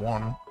into the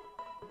one.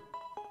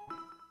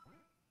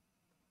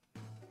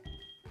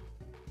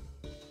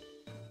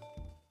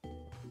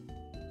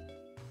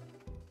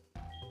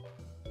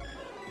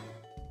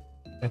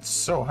 It's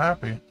so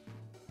happy.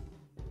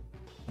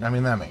 I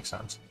mean, that makes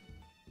sense.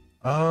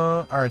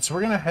 Alright, so we're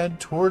gonna head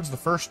towards the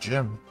first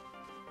gym.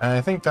 And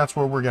I think that's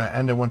where we're gonna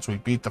end it once we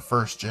beat the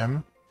first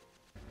gym.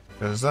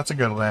 Because that's a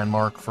good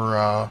landmark for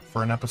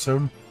an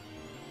episode.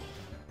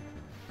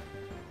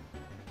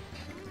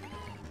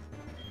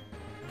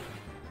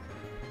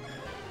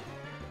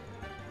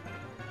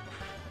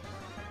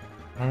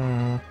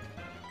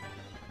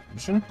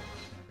 Mission?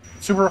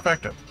 Super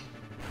effective.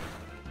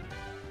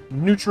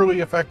 Neutrally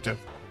effective.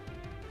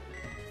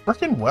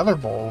 Frickin' Weather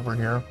Ball over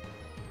here.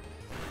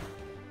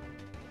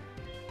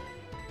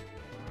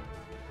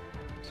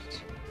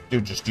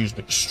 Dude just used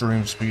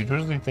extreme speed. Who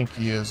does he think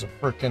he is? A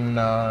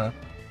frickin'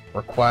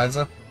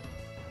 Rayquaza?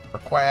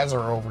 Rayquaza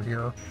over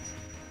here.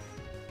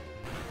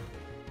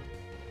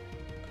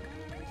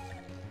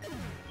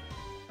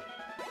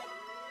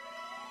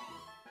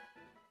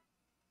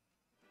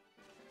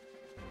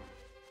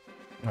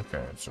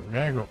 Okay, so we're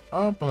gonna go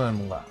up and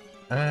then left.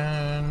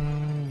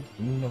 And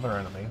another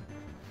enemy.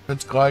 If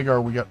it's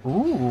Gligar, we got...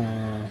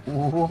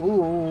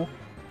 Ooh!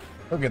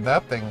 Look at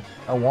that thing.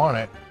 I want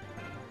it.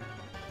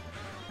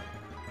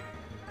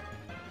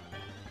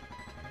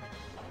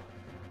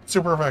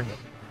 Super effective.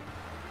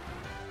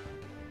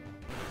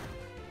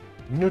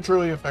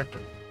 Neutrally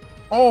effective.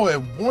 Oh, it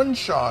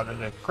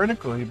one-shotted it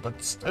critically,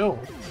 but still.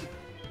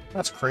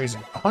 That's crazy.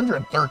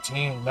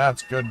 113.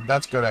 That's good.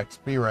 That's good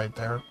XP right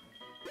there.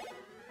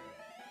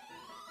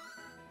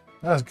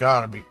 That's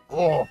gotta be...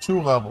 Oh,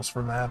 2 levels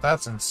from that.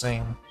 That's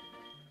insane.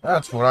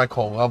 That's what I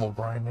call level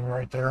grinding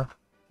right there.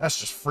 That's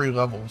just free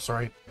levels,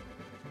 right?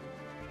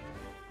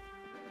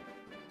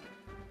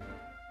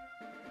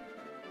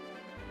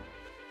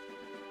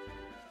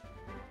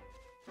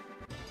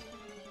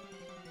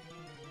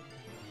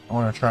 I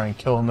want to try and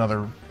kill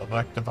another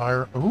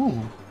Electivire. Ooh.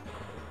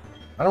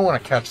 I don't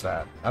want to catch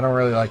that. I don't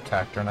really like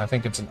Cacturne. I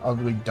think it's an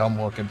ugly,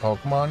 dumb-looking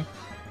Pokemon.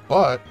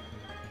 But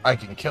I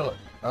can kill it.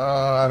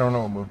 I don't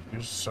know what move to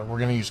use, so we're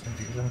going to use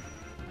Confusion.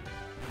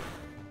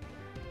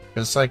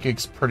 Because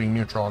Psychic's pretty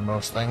neutral on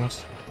most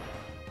things.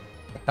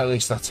 At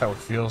least that's how it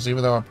feels,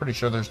 even though I'm pretty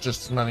sure there's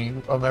just as many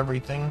of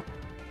everything.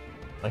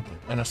 Like,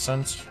 in a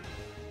sense.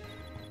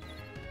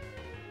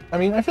 I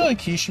mean, I feel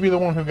like he should be the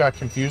one who got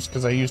confused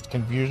because I used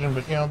Confusion,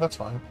 but, you know, that's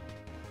fine.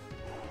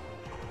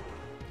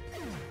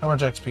 How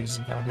much XP is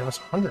he going to give us?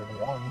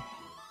 101.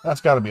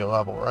 That's got to be a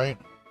level, right?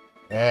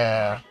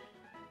 Yeah.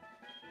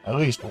 At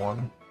least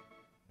 1.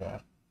 Yeah.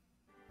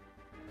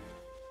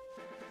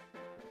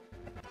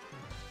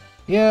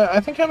 Yeah, I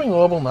think having a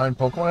level 9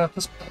 Pokemon at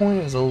this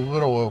point is a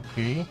little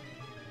OP.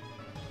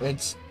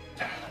 It's...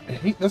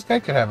 this guy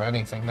could have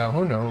anything now,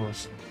 who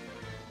knows?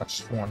 That's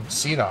just one.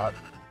 C-Dot.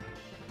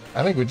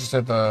 I think we just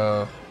hit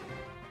the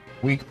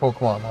weak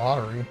Pokemon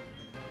lottery.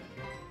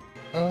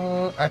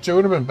 Actually, it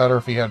would have been better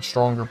if he had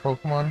stronger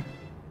Pokemon.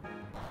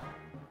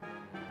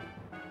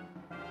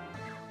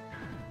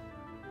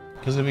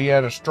 Because if he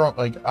had a strong,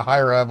 like, a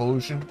higher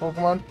evolution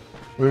Pokemon,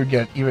 we would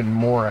get even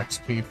more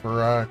XP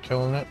for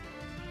killing it.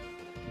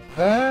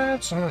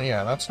 That's,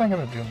 yeah, that's not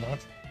going to do much.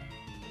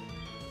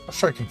 Let's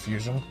try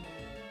Confusion.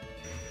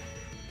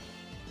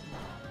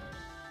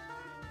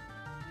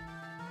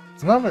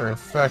 It's not very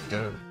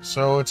effective,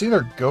 so it's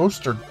either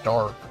Ghost or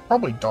Dark.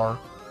 Probably Dark.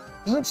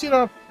 Doesn't see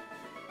that?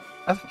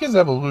 I think his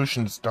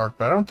evolution is Dark,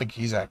 but I don't think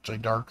he's actually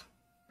Dark.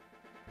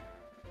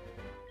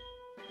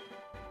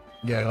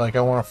 Yeah, like,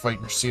 I want to fight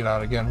your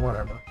Seedot again.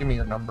 Whatever. Give me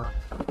your number.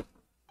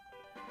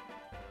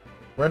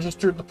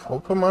 Registered the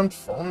Pokemon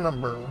phone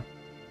number.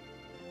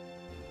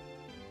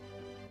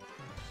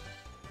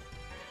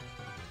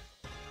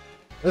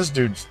 This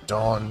dude's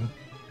done.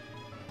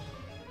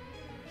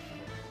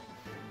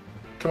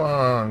 Come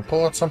on,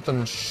 pull out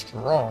something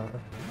strong.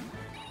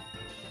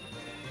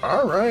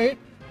 Alright.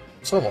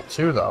 It's level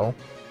 2, though.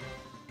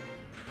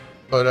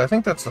 But I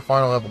think that's the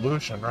final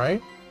evolution,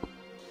 right?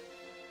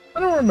 I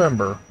don't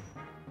remember.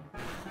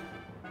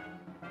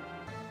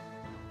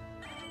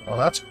 Oh,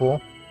 that's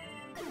cool.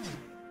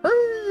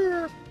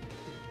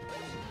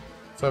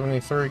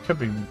 73 could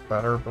be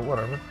better, but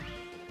whatever.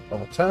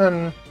 Level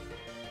 10.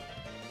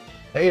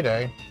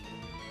 Payday.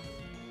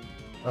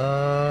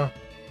 I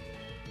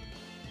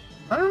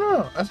don't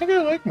know. I think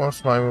I like most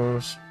of my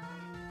moves.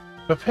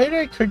 But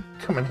Payday could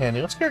come in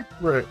handy. Let's get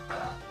rid of...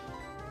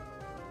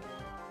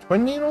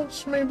 Twin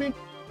Needles, maybe?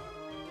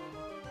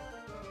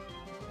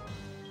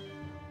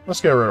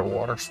 Let's get rid of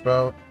Water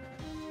Spout.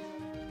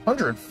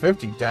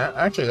 150 damage.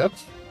 Actually,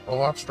 that's a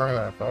lot stronger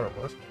than I thought it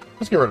was.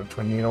 Let's get rid of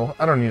Twin Needle.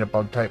 I don't need a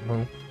Bug-type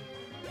move.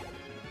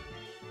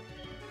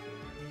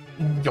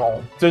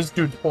 Yo, this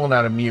dude's pulling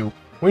out a Mew.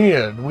 We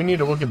need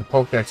to look at the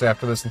Pokédex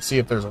after this and see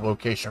if there's a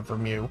location for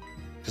Mew.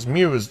 Because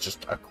Mew is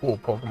just a cool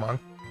Pokemon.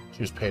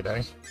 Choose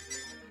Payday.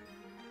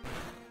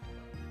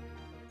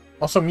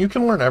 Also, Mew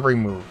can learn every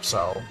move,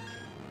 so...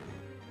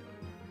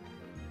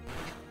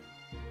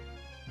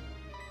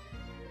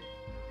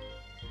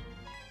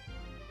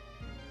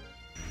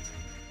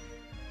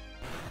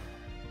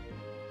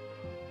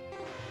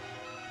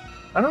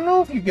 I don't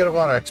know if you get a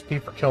lot of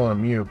XP for killing a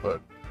Mew, but...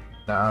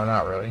 No,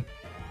 not really.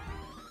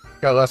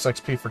 Got less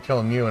XP for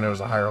killing Mew and it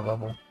was a higher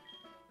level.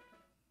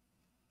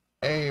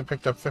 Hey,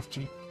 picked up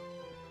 50.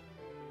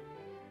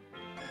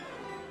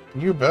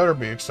 You better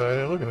be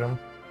excited. Look at him.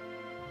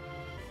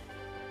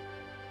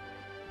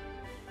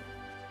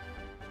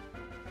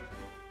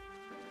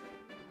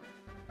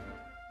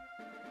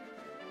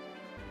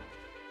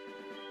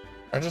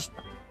 I just...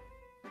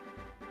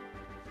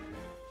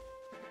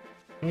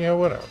 Yeah,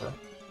 whatever.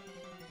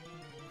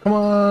 Come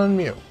on,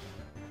 Mew.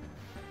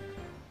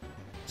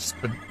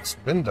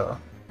 Spinda.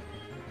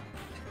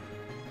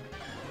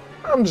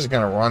 I'm just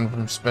gonna run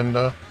from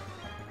Spinda.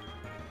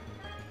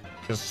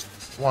 Because,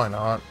 why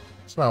not?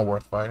 It's not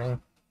worth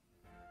fighting.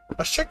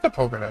 Let's check the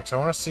Pokédex. I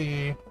want to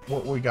see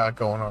what we got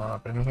going on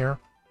up in here.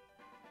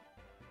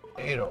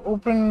 A to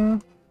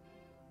open.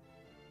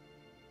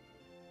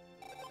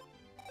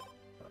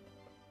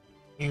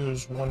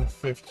 Use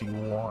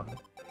 151.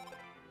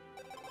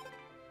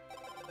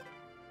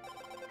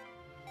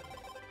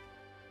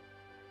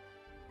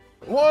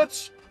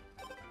 What?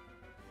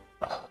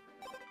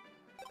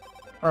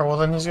 Alright, well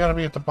then he's got to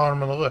be at the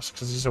bottom of the list,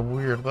 because he's a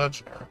weird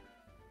legendary.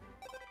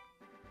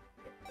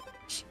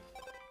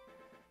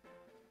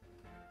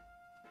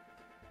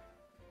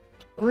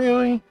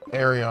 Really?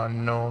 Area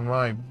unknown,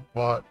 my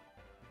butt.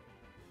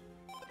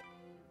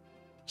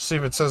 See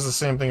if it says the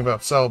same thing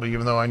about Selby,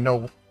 even though I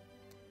know...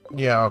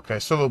 Yeah, okay,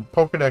 so the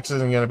Pokedex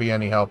isn't going to be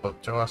any help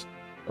up to us,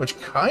 which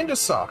kind of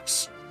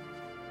sucks.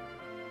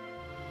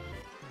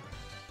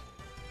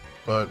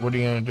 But what are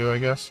you going to do, I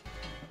guess?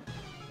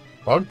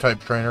 Bug-type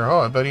trainer.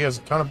 Oh, I bet he has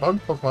a ton of bug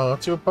Pokemon.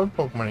 Let's see what bug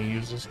Pokemon he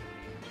uses.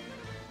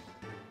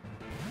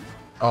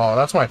 Oh,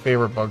 that's my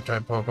favorite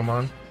bug-type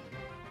Pokemon.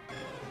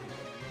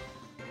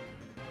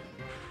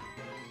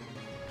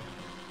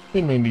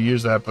 Didn't mean to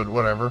use that, but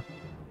whatever.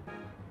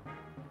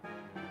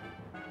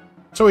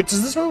 So wait,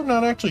 does this move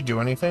not actually do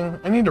anything?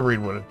 I need to read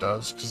what it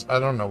does, because I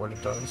don't know what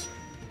it does.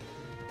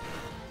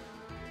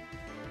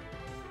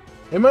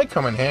 It might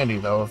come in handy,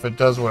 though, if it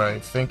does what I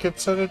think it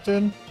said it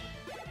did.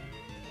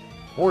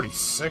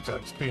 46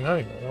 XP, not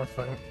even worth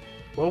it.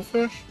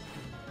 Willfish?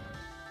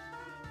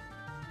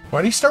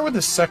 Why did he start with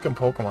his second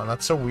Pokemon?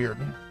 That's so weird.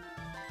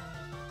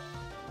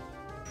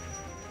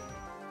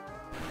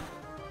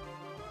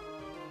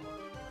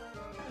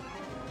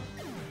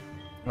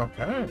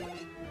 Okay.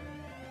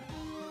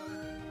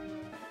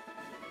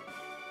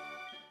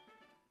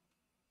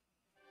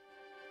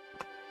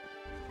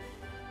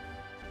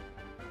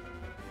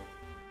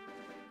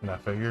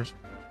 That figures.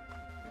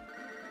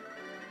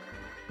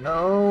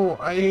 No,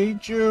 I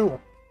hate you.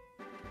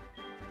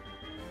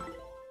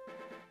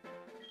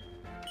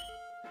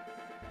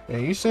 Yeah,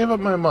 you save up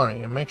my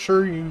money and make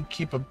sure you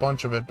keep a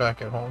bunch of it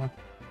back at home.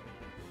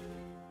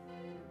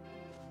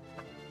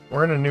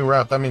 We're in a new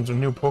route. That means a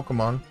new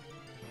Pokemon.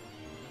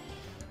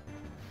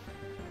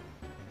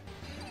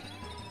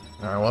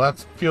 Alright, well that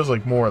feels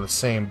like more of the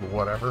same, but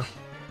whatever.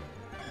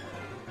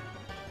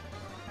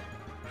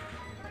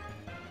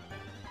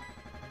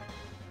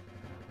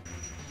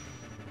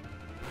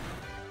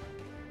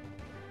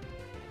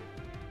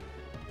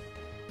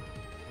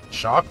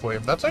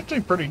 Shockwave, that's actually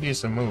a pretty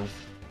decent move.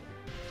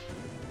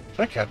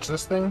 Should I catch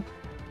this thing?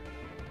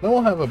 Then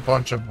we'll have a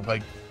bunch of,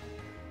 like...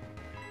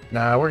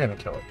 Nah, we're gonna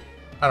kill it.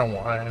 I don't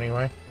want it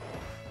anyway.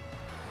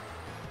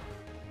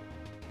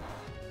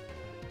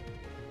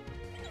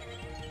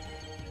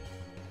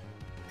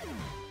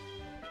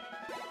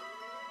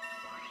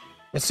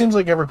 It seems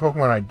like every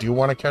Pokemon I do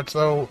want to catch,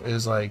 though,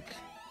 is, like,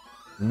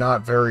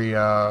 not very,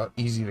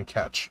 easy to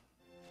catch.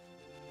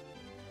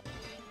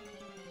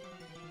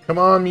 Come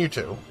on,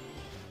 Mewtwo.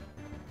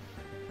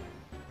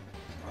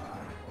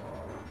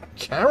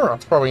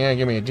 Cameron's probably gonna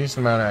give me a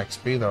decent amount of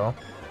XP, though.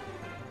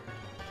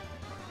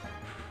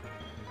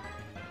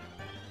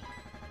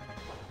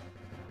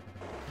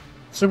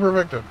 Super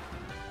effective.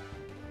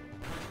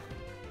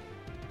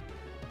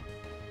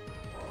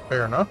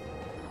 Fair enough.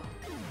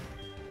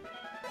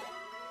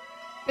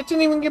 It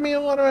didn't even give me a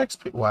lot of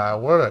XP. Wow,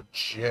 what a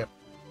chip.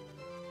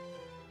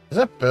 Is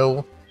that Bill?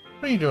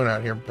 What are you doing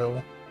out here,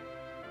 Bill?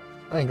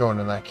 I ain't going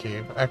in that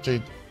cave.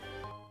 Actually,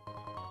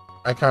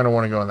 I kind of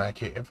want to go in that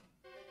cave.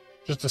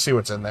 Just to see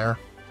what's in there.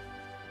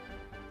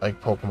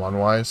 Like,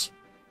 Pokemon-wise.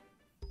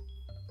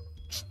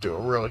 Just do a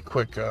really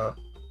quick,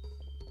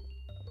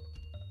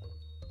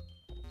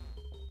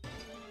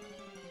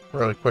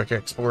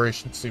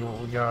 exploration, see what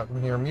we got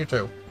in here.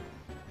 Mewtwo.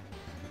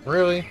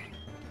 Really?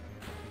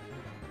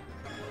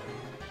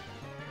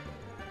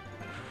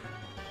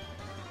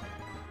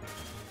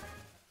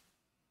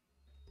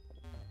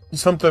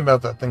 Something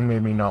about that thing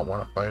made me not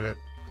want to fight it.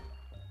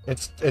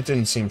 It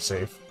didn't seem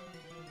safe.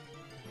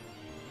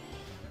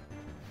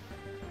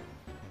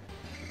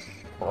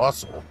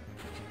 Awesome.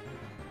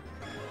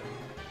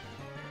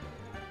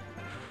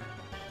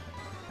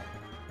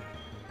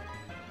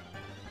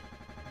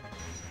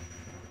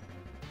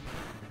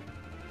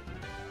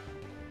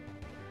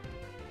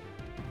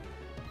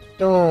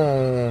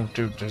 Don't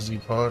do Dizzy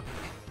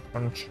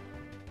Punch.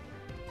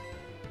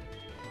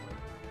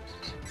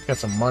 Get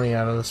some money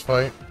out of this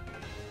fight.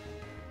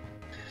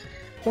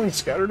 Points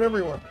scattered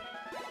everywhere.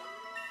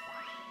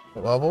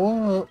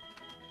 Level up.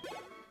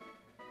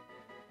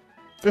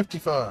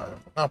 55.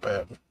 Not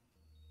bad.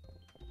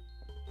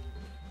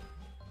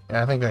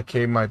 Yeah, I think that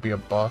cave might be a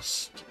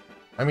bust.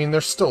 I mean,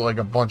 there's still like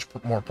a bunch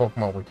more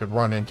Pokemon we could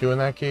run into in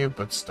that cave,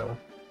 but still.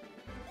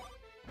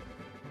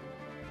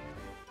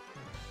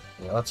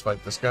 Yeah, let's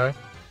fight this guy.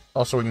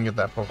 Also, we can get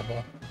that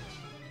Pokeball.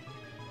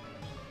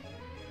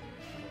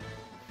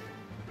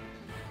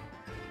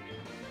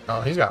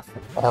 Oh, he's got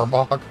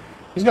Arbok.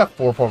 He's got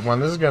 4 Pokemon.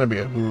 This is gonna be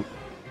a hoot.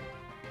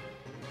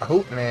 A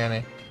hoot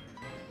nanny.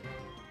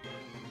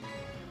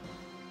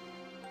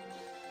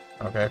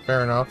 Okay,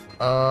 fair enough.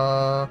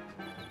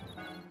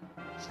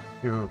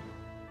 Shoot.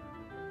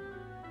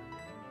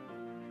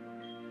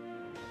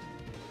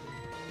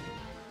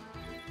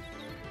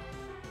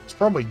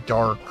 probably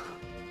Dark,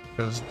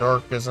 because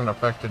Dark isn't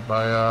affected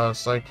by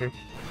Psychic.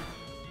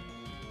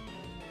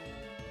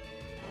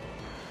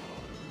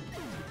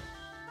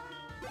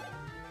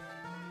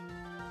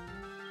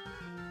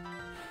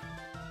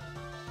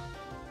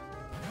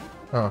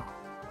 Huh.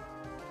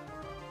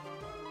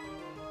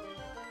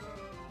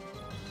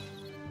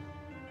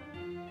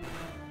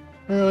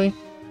 Really?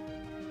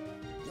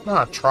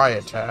 Not try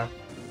attack.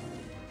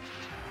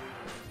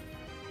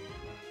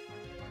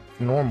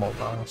 Normal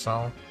though,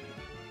 so.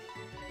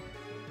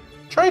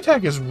 Try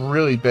attack is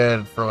really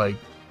bad for like.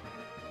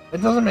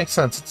 It doesn't make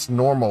sense. It's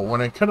normal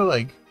when it could have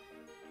like.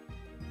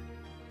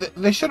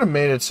 They should have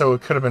made it so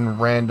it could have been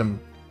random.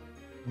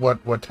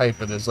 What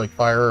type it is, like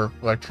fire,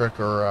 electric,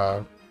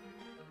 or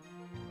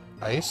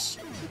ice.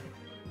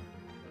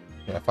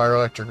 Yeah, fire,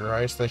 electric, or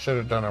ice. They should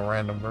have done a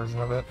random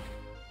version of it.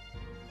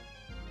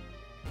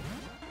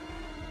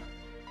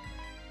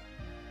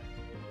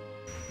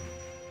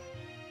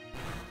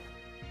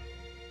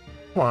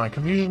 Come on,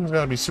 Confusion's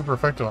gotta be super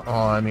effective.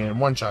 Oh, I mean,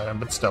 one-shot him,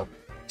 but still.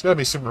 It's gotta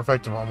be super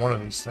effective on one of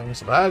these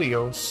things.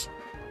 Adios.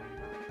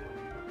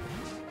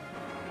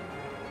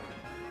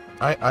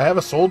 I have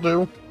a Soul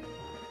Dew.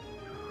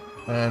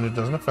 And it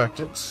doesn't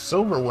affect it.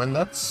 Silverwind,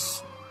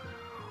 that's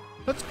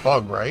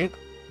Bug, right?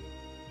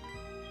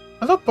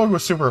 I thought Bug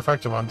was super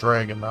effective on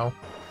Dragon, though.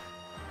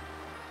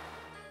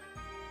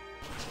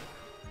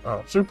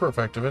 Oh, super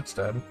effective, it's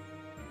dead.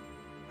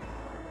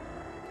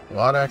 A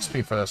lot of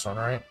XP for this one,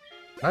 right?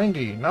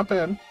 90, not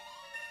bad.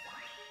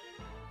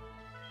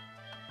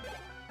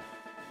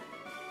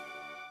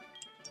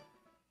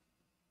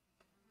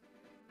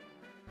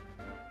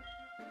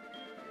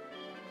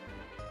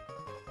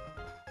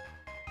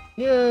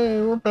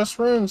 Yay, we're best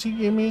friends. He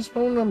gave me his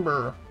phone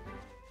number.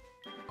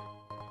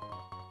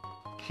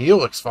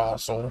 Helix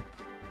Fossil.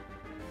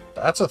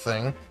 That's a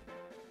thing.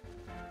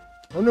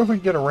 I wonder if we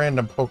get a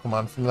random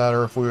Pokemon from that,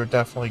 or if we would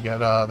definitely get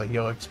the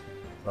Helix.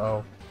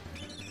 Oh,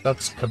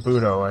 that's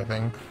Kabuto, I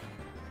think.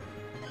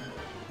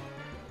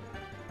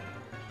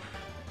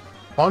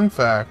 Fun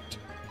fact,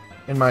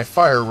 in my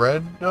Fire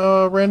Red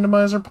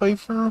randomizer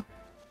playthrough,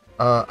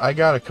 I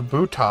got a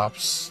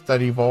Kabutops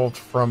that evolved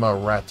from a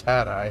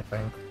Rattata, I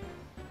think.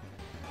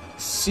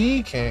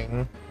 Sea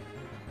King.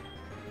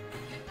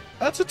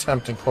 That's a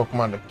tempting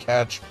Pokemon to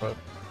catch, but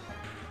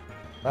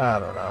I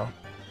don't know.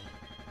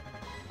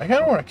 I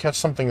kind of want to catch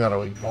something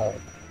that'll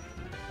evolve,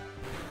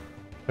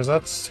 because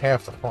that's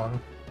half the fun.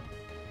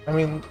 I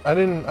mean, I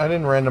didn't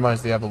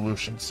randomize the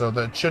evolution, so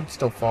that should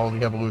still follow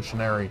the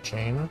evolutionary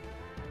chain.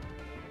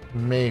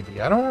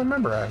 Maybe. I don't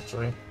remember,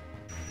 actually.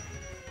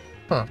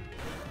 Huh.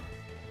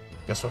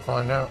 Guess we'll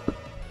find out.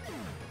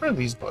 What do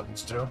these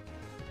buttons do?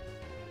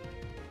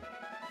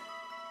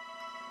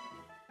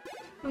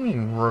 I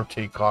mean,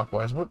 rotate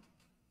clockwise. What?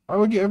 Why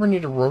would you ever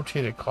need to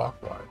rotate it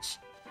clockwise?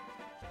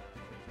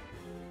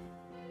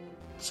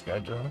 This guy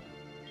doing?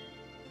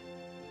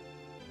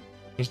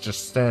 He's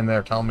just standing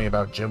there telling me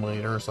about gym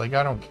leaders. Like,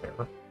 I don't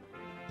care.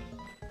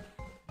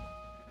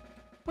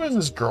 What does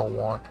this girl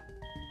want?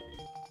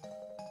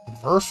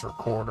 Verse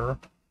recorder?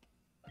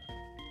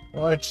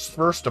 Well, I just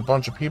versed a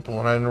bunch of people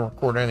and I didn't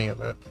record any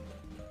of it.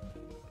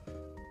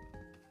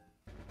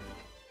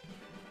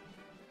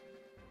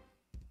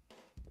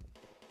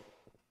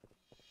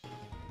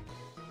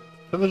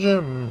 To the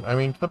gym. I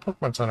mean, to the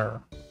Pokemon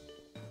Center.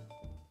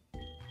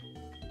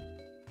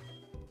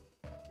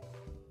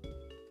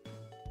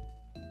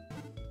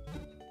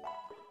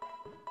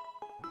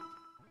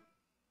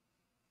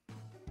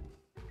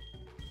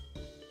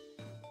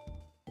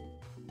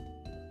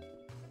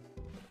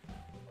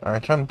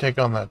 Alright, time to take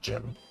on that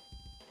gym.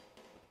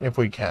 If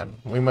we can.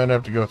 We might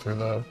have to go through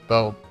the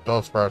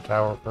Bellsprout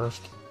Tower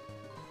first.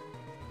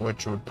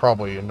 Which would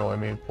probably annoy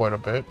me quite a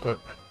bit, but...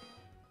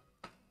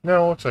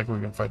 No, looks like we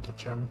can fight the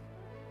gym.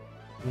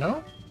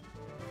 No?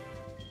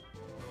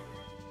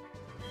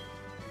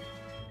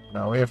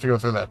 No, we have to go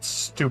through that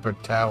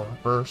stupid tower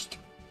first.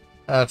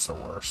 That's the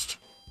worst.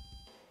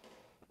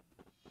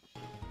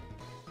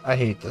 I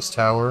hate this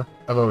tower.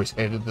 I've always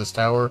hated this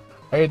tower.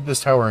 I hated this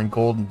tower in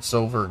gold and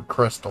silver and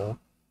crystal.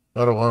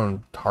 Let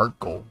alone heart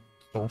gold,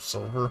 soul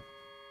silver.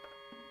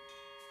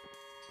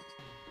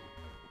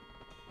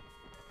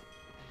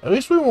 At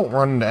least we won't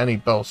run into any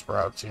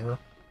Bellsprouts here.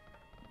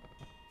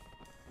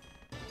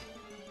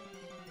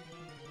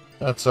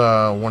 That's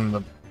one of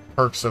the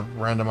perks of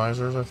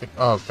randomizers, I think.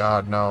 Oh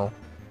god, no.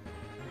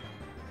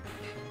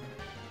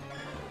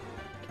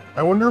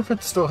 I wonder if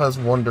it still has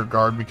Wonder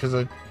Guard, because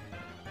it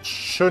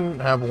shouldn't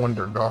have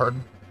Wonder Guard.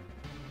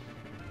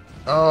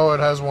 Oh,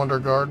 it has Wonder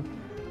Guard.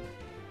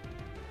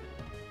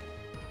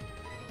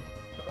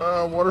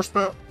 Water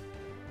spout.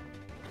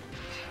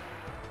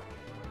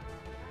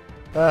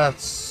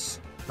 That's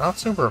not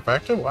super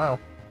effective. Wow.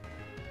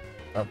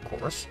 Of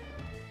course.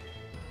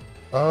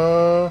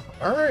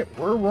 Alright,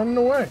 we're running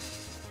away.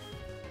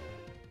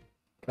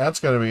 That's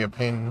gonna be a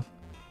pain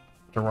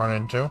to run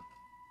into.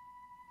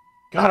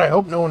 God, I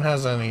hope no one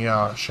has any,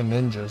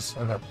 Sheninjas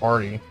in their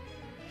party.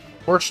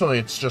 Fortunately,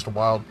 it's just a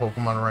wild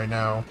Pokemon right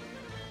now.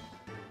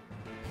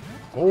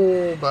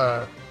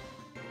 Golbat.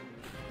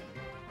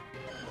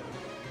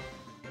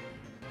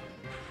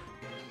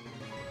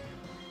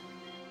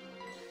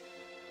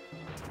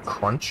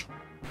 Crunch.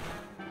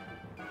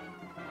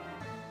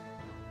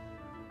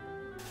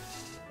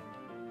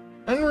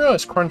 I didn't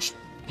realize Crunch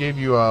gave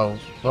you a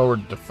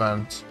lowered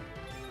defense.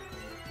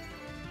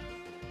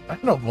 I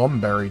know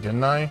Lumberry,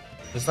 didn't I?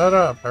 Is that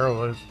a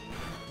paralyzed?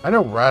 I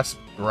know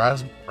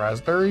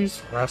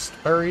raspberries.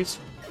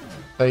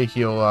 They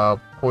heal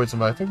poison,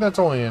 but I think that's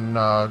only in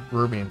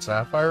Ruby and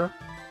Sapphire.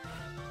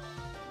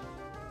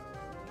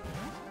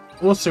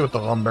 We'll see what the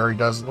Lumberry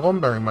does. The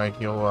Lumberry might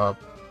heal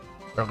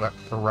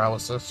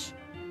paralysis.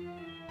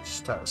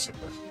 Status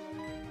secret.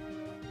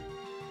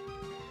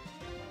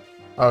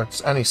 Oh,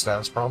 it's any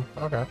status problem.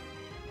 Okay.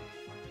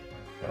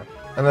 Yeah.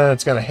 And then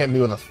it's gonna hit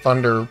me with a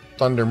thunder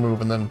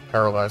move and then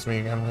paralyze me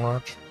again.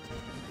 Watch.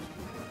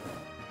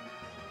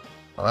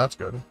 Oh, that's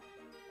good.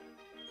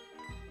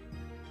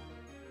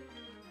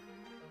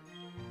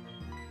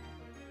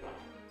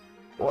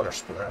 Water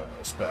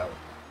spout.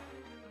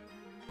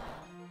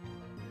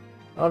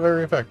 Not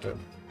very effective.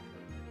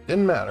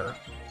 Didn't matter.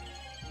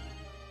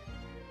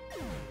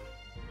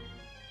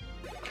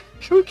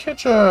 Should we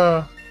catch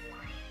a...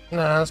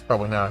 Nah, that's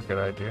probably not a good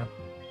idea.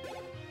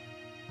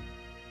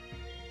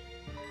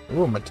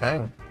 Ooh,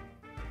 Matang.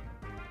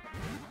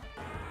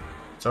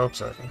 So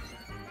exciting.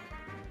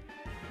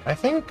 I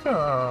think,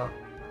 was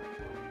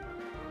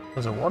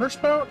it Water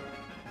Spout?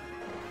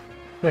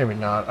 Maybe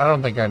not. I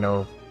don't think I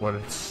know what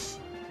its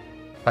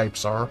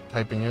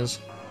typing is.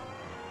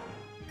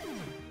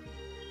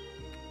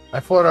 I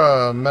fought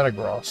a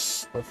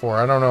Metagross before.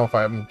 I don't know if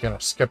I'm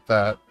gonna skip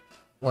that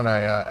when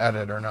I add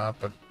it or not,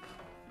 but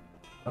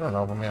I don't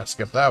know if I'm gonna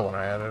skip that when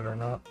I add it or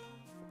not.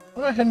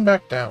 I'm heading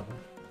back down.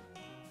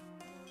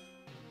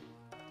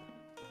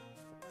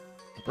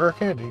 Rare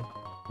candy.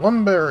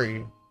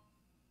 Lumberry.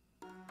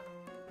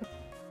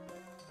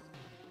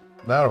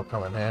 That'll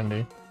come in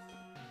handy.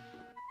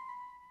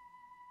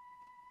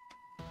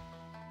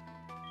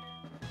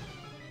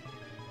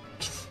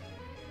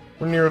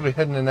 We're nearly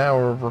hitting an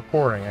hour of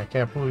recording. I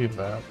can't believe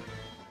that.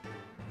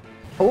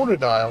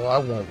 Totodile, I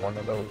want one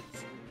of those.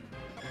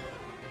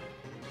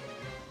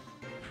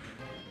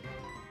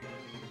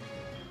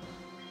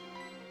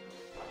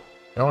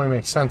 It only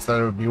makes sense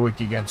that it would be weak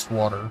against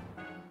water.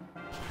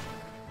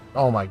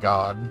 Oh my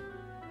god.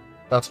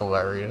 That's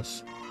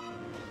hilarious.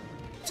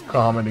 It's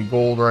comedy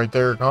gold right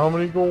there.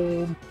 Comedy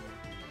gold.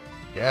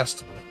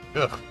 Ghastly.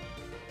 Ugh.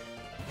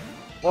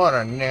 What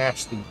a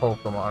nasty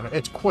Pokemon.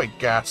 It's quite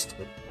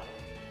ghastly.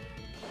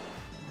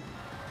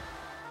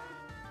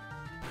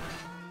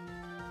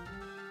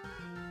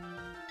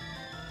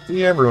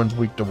 See, everyone's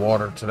weak to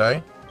water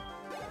today.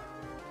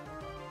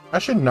 I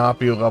should not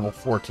be level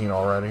 14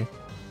 already.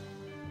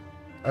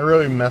 I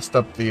really messed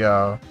up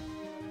the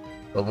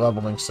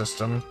leveling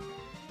system.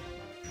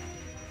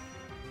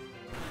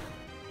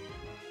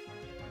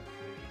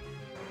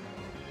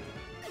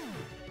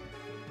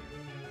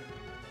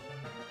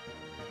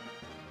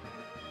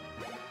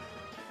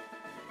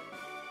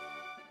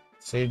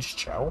 Sage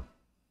Chow.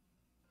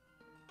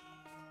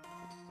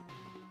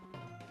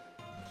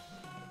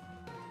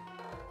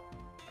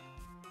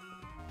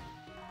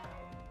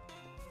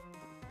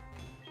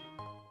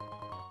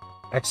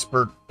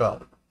 Expert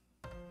Belt.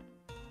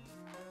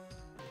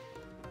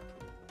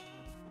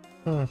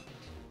 Look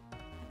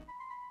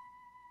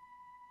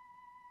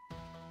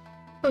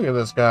at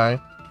this guy.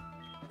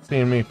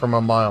 Seeing me from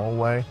a mile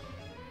away.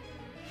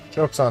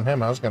 Joke's on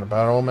him, I was gonna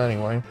battle him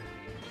anyway.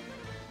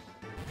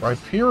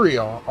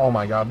 Rhyperior. Oh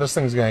my god, this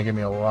thing's gonna give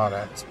me a lot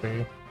of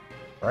XP.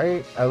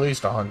 Right? At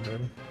least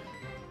 100.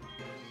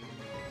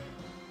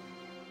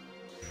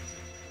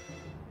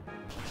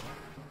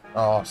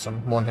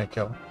 Awesome. One hit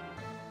kill.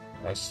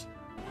 Nice.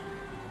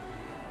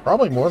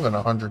 Probably more than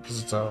 100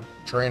 because it's a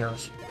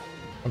trainer's.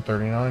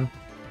 139.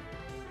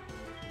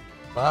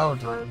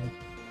 Loudred.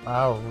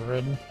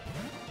 Loudred.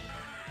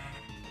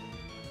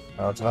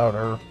 Oh, it's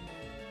louder.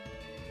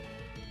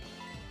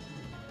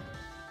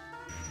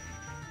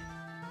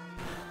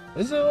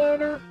 Is it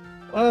louder?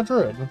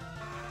 Loudred.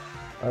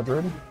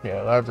 Loudred?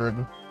 Yeah,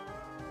 Loudred.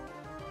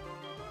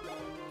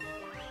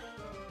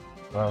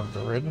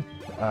 Loudred?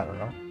 I don't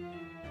know.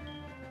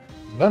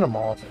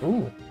 Venomoth.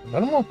 Ooh,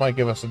 Venomoth might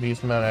give us a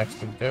decent amount of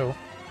XP too.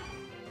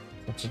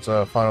 Since it's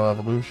a final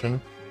evolution.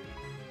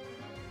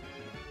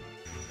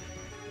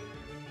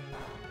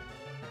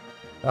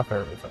 Not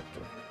very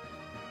effective.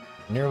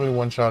 Nearly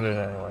one-shotted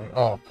anyway.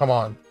 Oh, come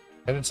on.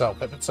 Hit itself,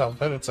 hit itself,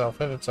 hit itself,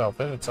 hit itself,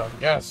 hit itself.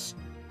 Yes!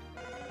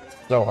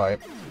 So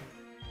hype.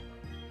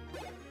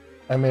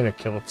 I made it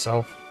kill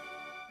itself.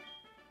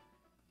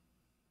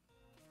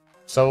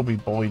 Selby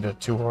bullied it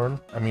too hard.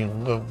 I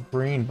mean, Lil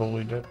Green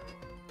bullied it.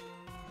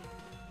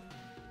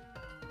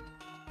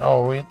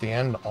 Oh, we at the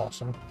end.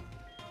 Awesome.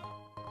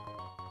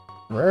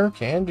 Rare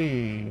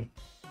candy.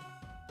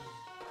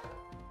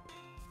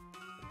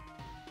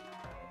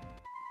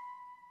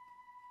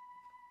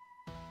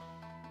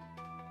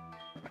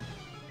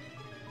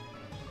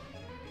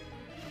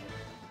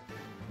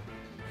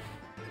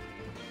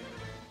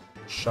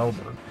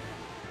 Shelter.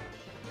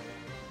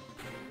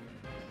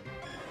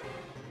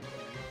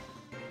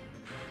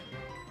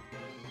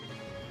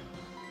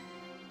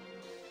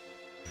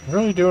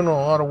 Really doing a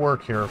lot of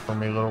work here for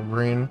me, little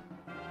green.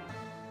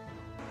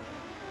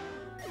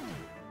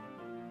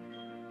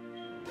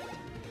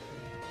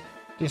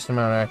 Decent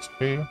amount of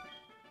XP.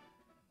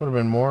 Would have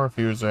been more if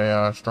he was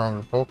a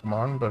stronger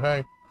Pokemon, but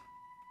hey.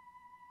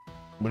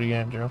 What are you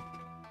gonna do?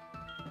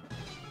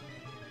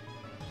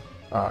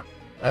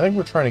 I think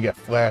we're trying to get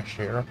Flash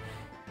here.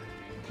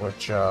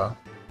 Which,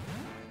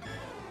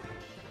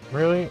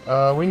 really?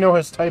 We know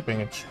his typing.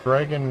 It's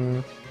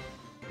Dragon,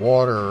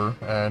 Water,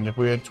 and if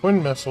we had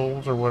Twin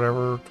Missiles or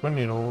whatever, Twin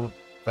Needle,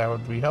 that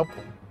would be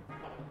helpful.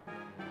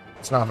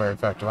 It's not very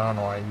effective. I don't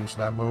know why I used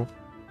that move.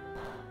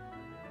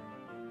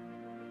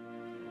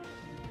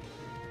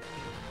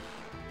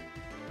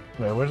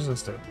 Wait, what does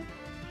this do?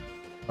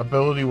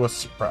 Ability was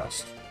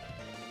suppressed.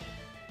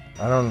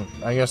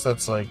 I guess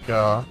that's like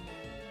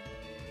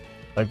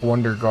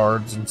Wonder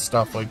Guards and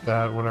stuff like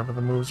that, whatever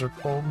the moves are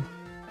called.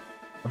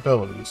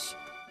 Abilities.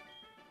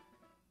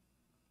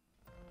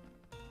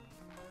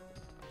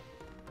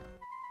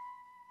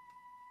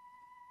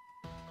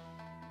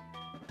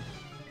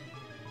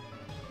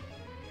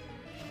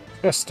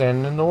 Just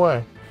standing in the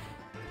way.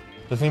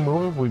 Does he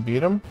move if we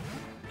beat him?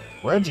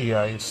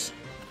 Regice.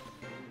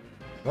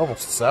 Level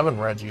 7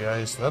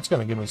 Regice. That's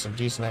gonna give me some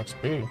decent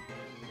XP.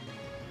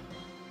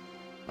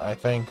 I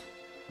think.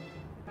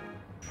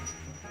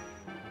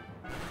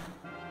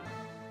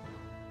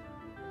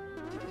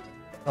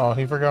 Oh,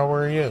 he forgot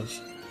where he is.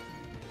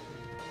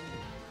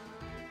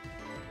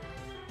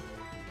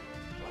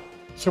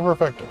 Super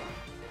effective.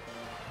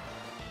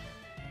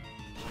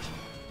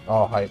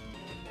 Oh, hype.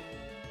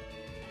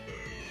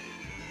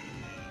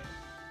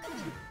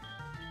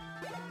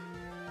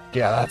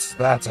 Yeah,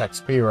 that's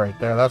XP right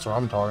there. That's what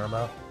I'm talking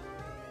about.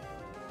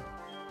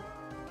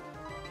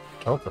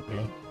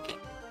 Togepi.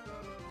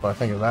 But I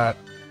think of that.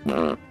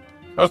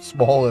 How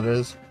small it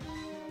is.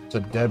 It's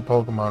a dead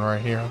Pokemon right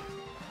here.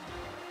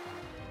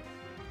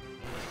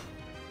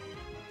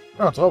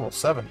 Oh, it's level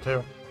 7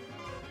 too.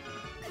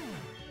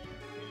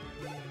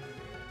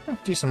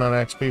 Decent amount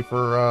of XP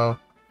for a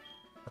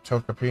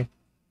Togepi.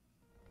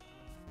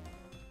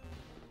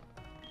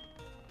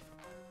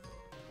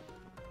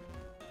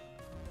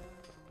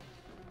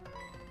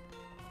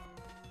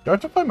 Do I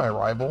have to fight my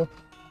rival?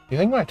 You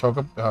think my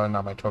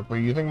not my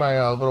Togepi, you think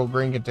my little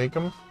green can take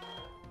him?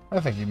 I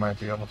think he might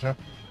be able to.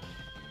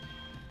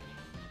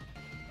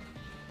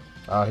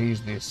 He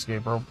used the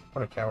escape rope.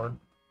 What a coward.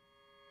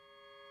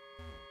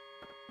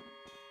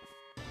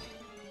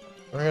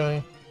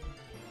 Really?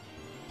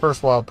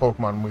 First wild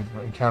Pokemon we've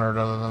encountered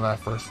other than that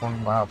first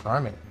one. Wow,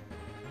 Primate.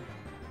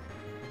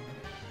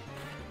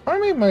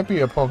 Primate might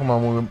be a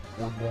Pokemon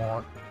we would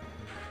want.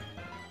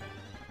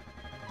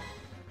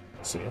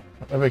 Let's see.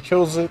 If it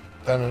kills it,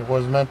 then it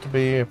was meant to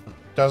be. If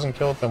it doesn't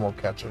kill it, then we'll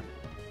catch it.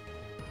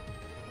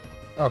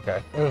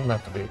 Okay, it was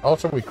meant to be.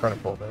 Also, we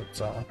critical it,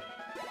 so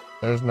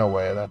there's no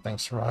way that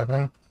thing's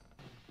surviving.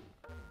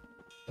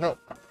 Nope.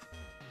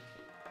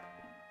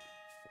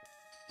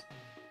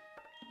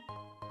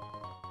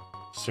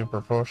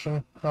 Super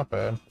potion, not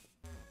bad.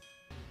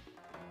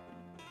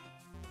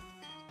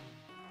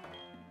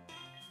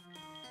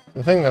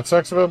 The thing that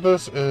sucks about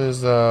this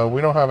is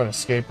we don't have an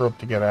escape rope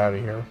to get out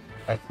of here,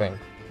 I think.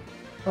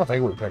 I don't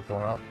think we picked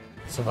one up.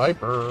 It's a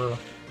Viper.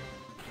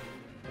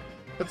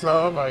 It's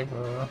not a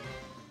Viper.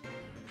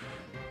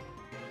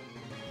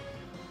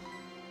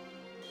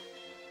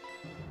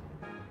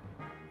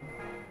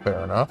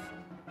 Fair enough.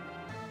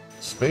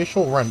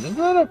 Spatial Rend. Isn't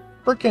that a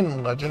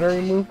freaking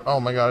legendary move?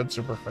 Oh my god, it's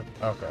super fit.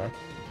 Okay.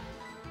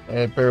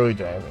 It barely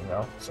did anything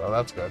though, so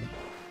that's good.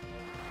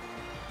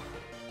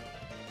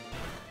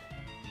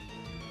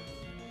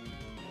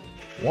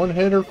 One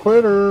hitter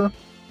quitter.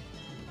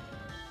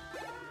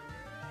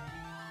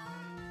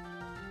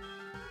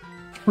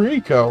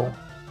 Rico.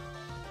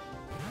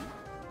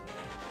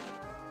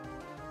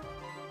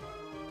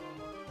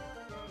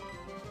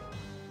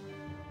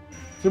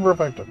 Super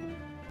effective.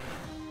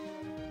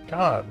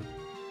 God.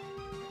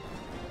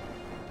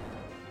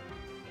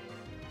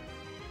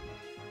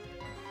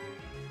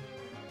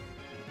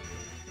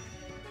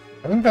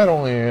 I think that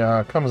only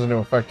comes into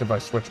effect if I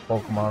switch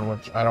Pokemon,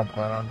 which I don't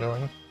plan on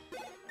doing.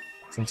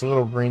 Since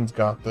Little Green's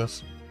got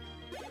this.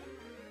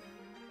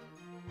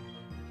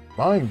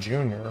 Mime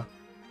Jr.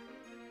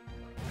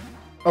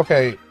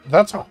 Okay,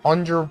 that's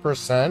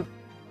 100%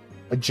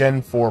 a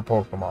Gen 4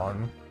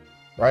 Pokemon,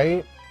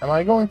 right? Am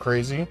I going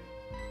crazy?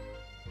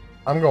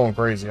 I'm going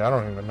crazy. I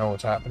don't even know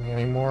what's happening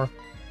anymore.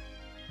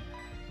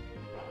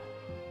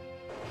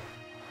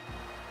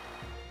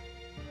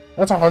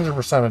 That's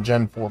 100% a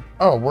Gen 4.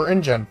 Oh, we're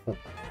in Gen 4.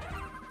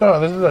 Oh,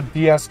 this is a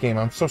DS game.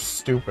 I'm so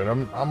stupid.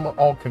 I'm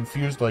all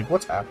confused. Like,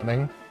 what's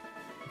happening?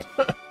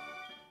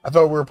 I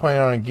thought we were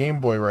playing on a Game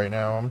Boy right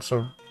now. I'm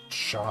so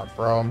shot,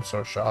 bro. I'm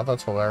so shot.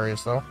 That's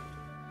hilarious, though.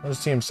 What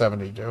does Team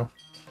 70 do?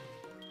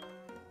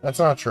 That's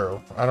not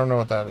true. I don't know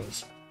what that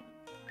is.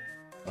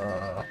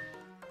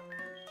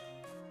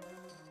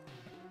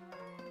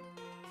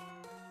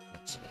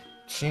 Let's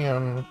see.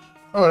 Oh,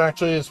 it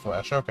actually is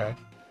Flash. Okay.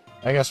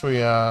 I guess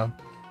we, I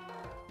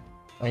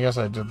guess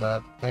I did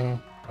that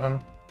thing.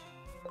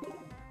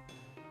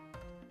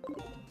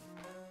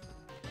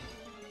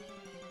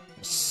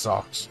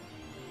 sucks.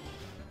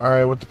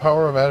 Alright, with the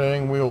power of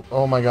editing, we'll...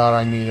 Oh my god,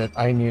 I need it.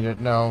 I need it.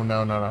 No,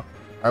 no, no, no.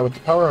 Alright, with the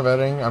power of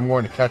editing, I'm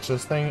going to catch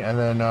this thing, and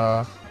then,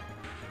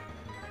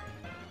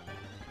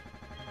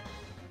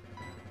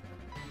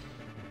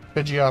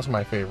 Pidgeot's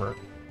my favorite.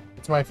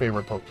 It's my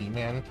favorite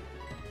Pokemon.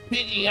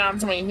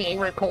 Pidgeot's my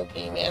favorite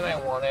Pokemon.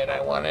 I want it,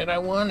 I want it, I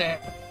want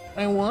it.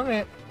 I want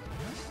it.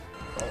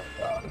 Oh my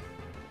god.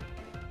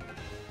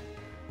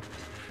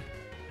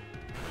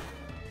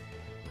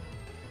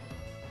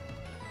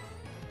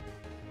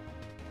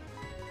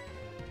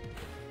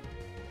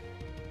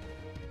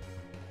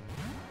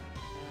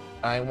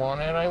 I want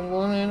it, I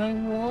want it, I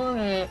want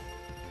it.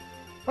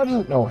 I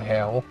didn't know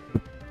hail.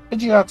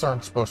 Pidgeots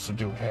aren't supposed to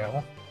do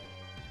hail.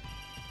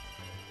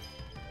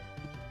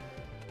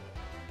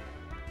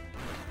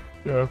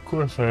 Yeah, of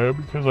course I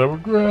am, because I'm a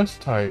grass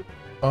type.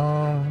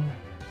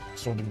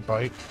 Still do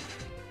bite.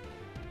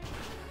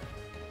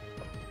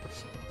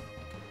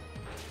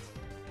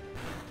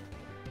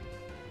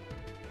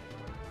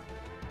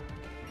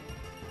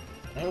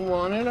 I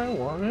want it, I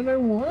want it, I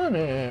want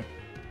it.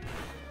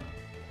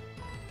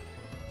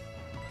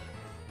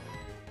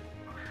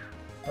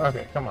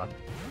 Okay, come on.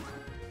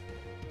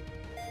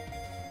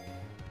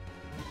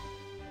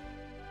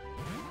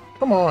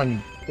 Come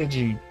on,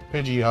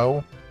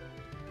 Pidgey-ho.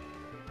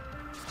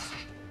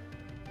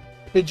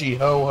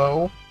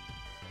 Pidgey-ho-ho.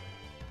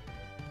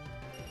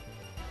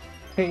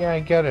 Hey, I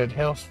get it.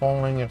 Hail's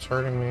falling, it's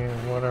hurting me, or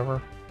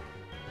whatever.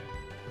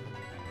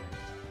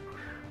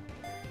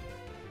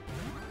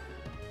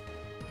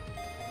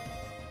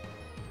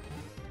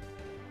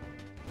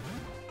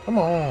 Come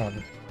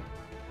on.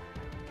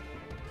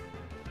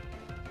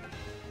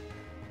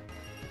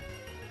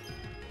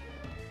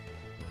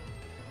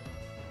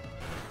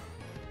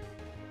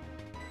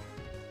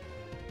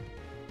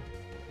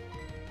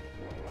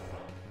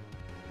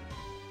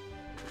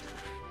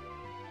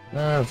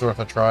 It's worth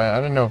a try.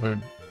 I didn't know if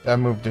that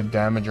move did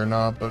damage or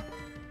not, but...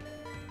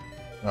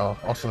 Oh,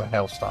 also the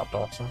hail stopped,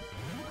 awesome.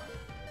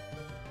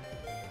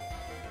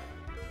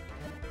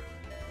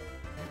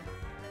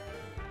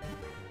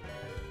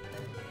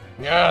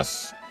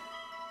 Yes!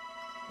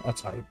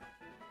 That's hype.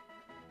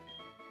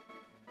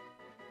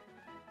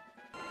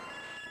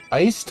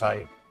 Ice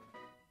type.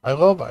 I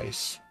love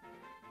ice.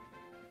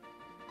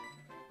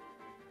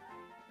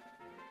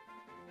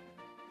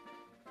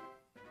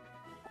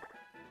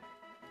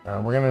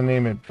 We're gonna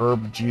name it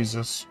Burb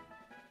Jesus.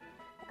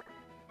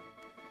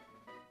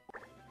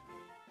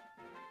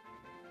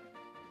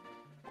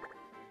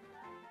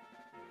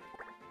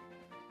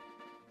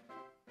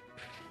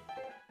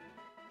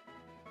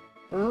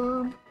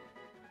 Burb.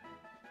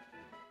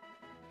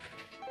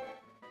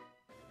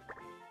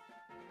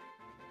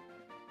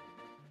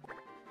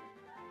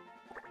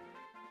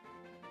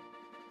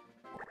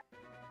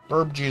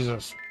 Burb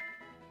Jesus.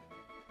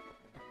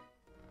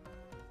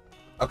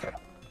 Okay.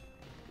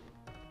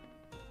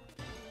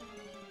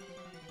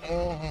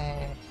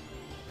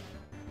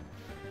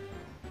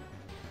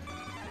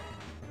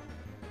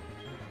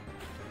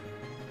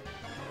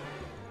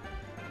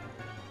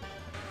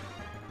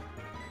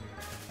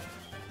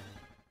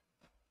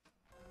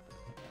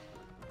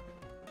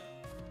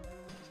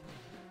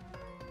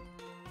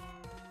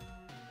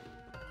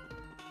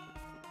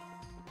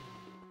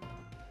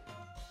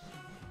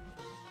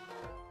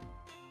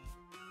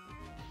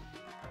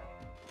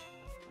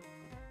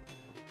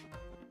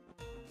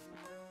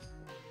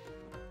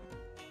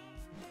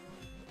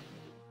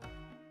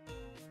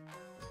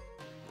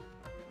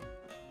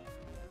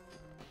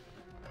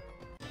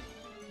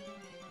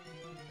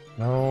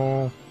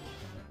 No.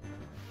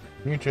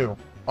 You too.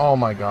 Oh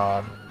my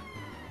god.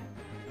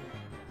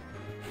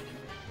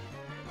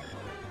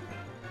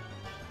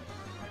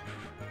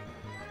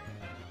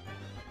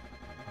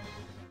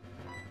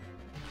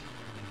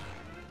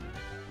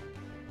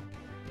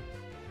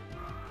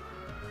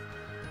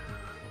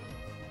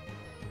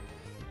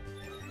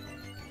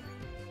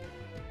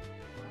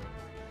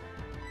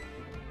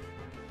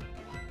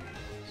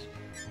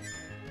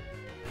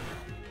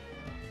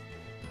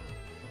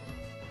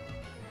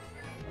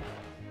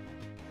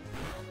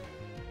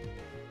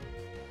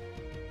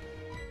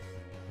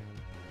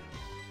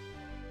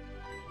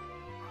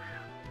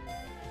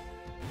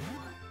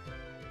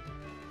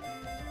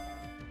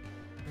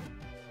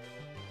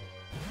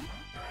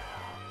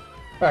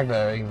 The fact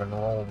that I even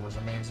rolled was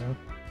amazing.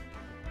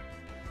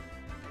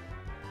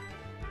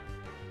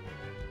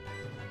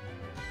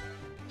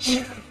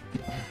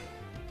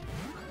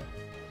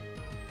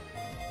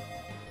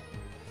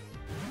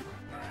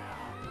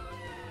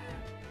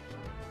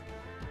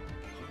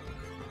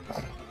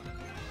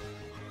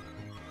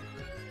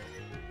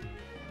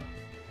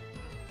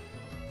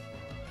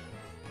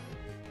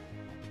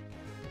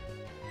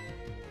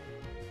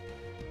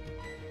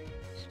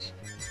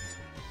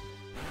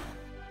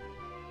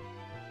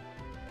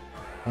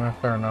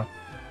 Fair enough.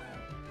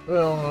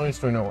 Well, at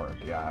least we know where.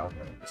 Yeah, okay.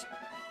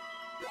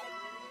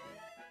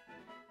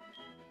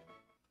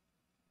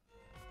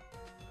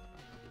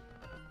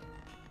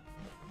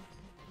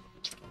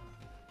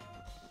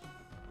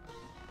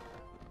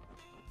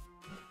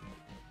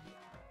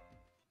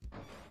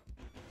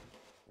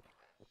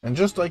 And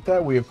just like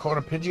that, we have caught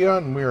a Pidgeot,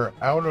 and we are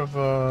out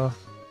of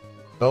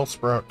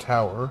Bellsprout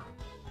Tower.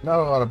 Not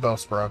a lot of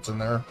Bellsprouts in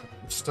there.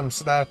 Just some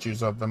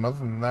statues of them. Other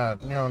than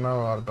that, you know, not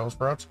a lot of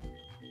Bellsprouts.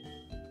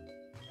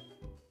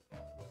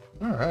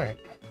 Alright.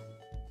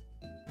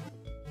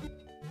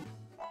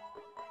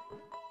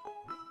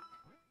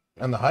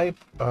 And the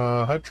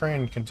hype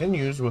train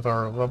continues with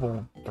our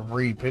level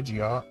 3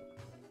 Pidgeot.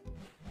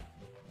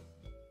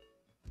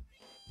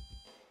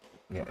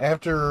 Yeah,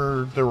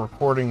 after the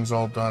recording's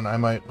all done, I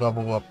might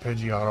level up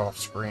Pidgeot off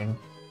screen.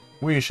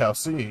 We shall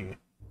see.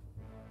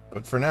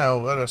 But for now,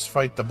 let us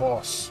fight the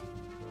boss.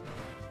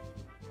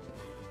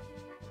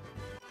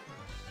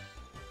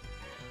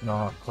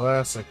 No,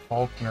 classic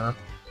Faulkner.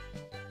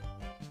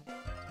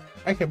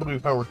 I can't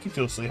believe how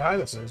ridiculously high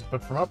this is,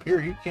 but from up here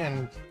you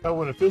can tell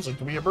what it feels like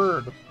to be a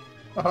bird.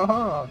 Ha ha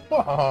ha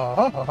ha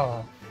ha ha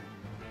ha.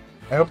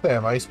 I hope they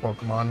have ice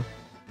Pokemon.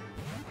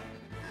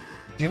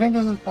 Do you think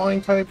this is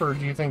flying type, or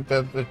do you think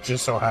that it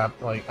just so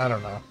happened, like, I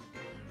don't know.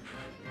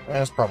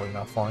 It's probably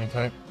not flying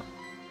type.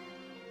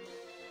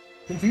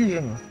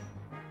 Confusion.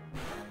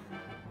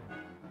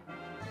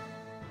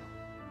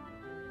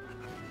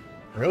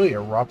 Really?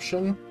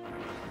 Eruption?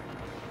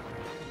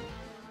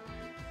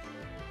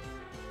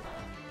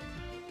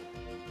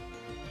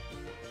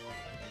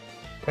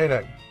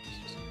 Payday.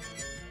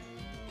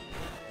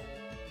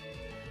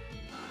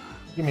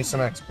 Give me some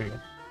XP.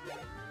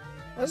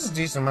 This is a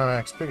decent amount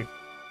of XP.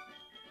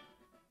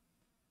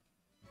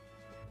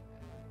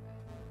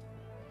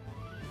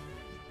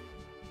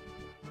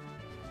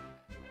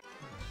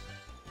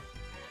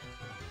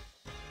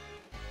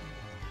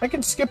 I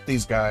can skip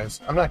these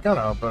guys. I'm not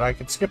gonna, but I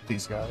could skip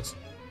these guys.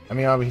 I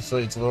mean,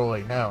 obviously it's a little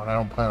late now, and I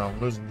don't plan on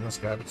losing this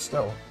guy, but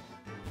still.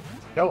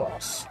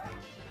 Shellos.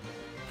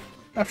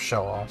 F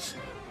Shellos.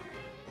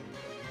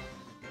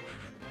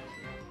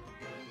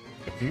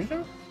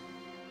 Confusion?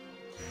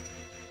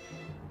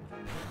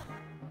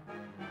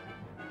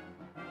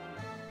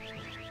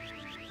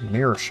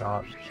 Mirror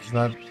Shot. Does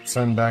that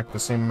send back the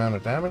same amount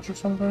of damage or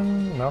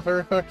something? Not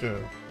very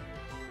effective.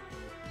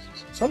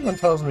 Something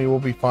tells me we'll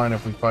be fine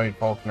if we fight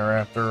Faulkner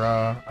after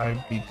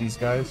I beat these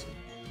guys.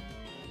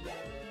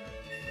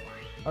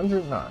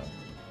 109.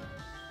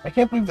 I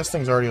can't believe this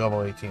thing's already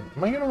level 18.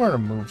 Am I gonna learn a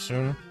move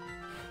soon?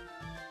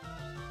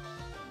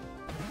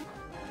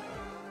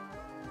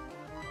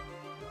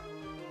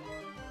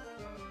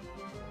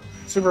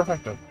 Super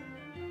effective.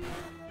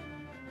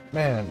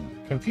 Man,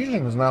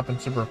 Confusion has not been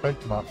super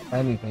effective on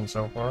anything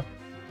so far.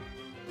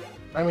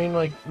 I mean,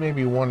 like,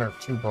 maybe 1 or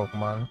 2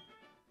 Pokemon.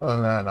 Other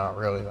than that, not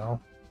really, though.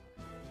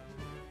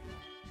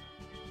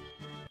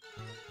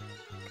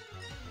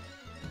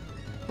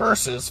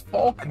 Versus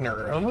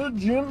Faulkner, the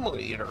gym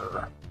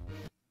leader.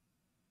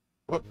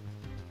 Whoop.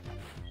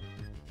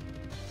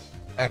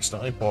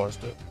 Accidentally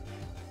paused it.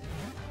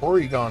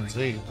 Porygon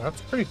Z, that's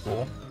pretty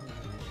cool.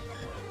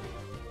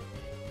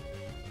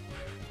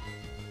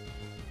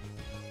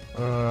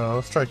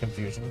 Let's try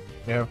Confusion.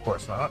 Yeah, of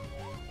course not.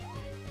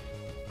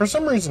 For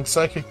some reason,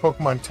 Psychic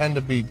Pokemon tend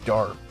to be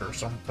dark or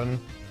something.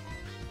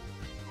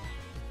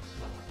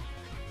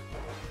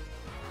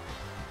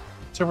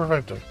 Super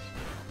effective.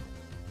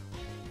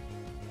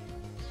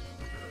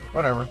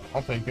 Whatever,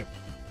 I'll take it.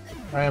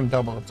 I am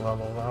double its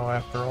level now,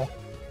 after all.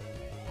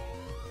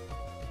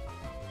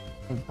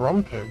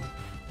 Grumpig.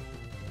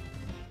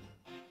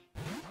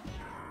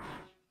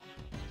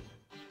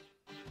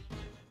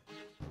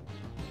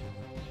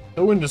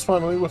 The wind is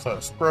finally with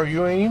us. Bro,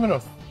 you ain't even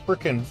a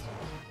frickin'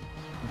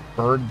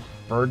 bird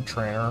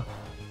trainer.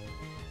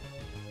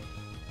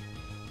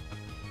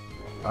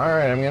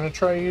 Alright, I'm gonna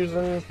try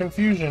using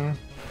Confusion.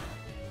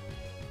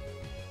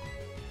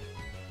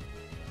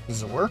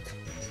 Does it work?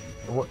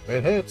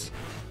 It hits.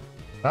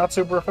 Not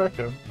super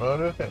effective, but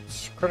it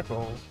hits.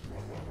 Critical.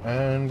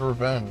 And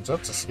Revenge.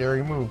 That's a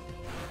scary move.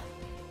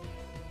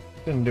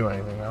 Didn't do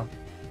anything, though.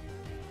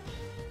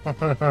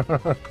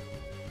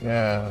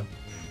 Yeah.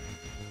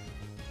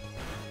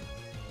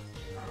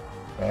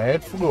 Yeah,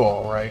 it flew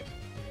alright.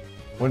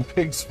 When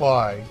pigs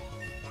fly.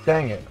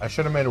 Dang it. I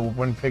should have made a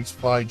when pigs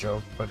fly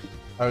joke, but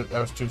I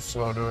was too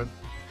slow to it.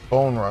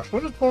 Bone Rush.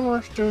 What does Bone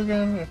Rush do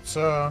again? It's,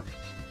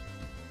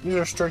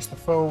 user strikes the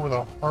foe with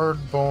a hard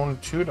bone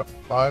 2 to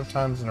 5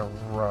 times in a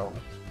row.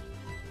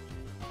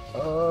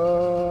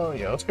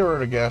 Yeah, let's get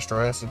rid of Gastro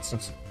Acid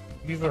since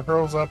user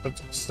hurls up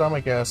its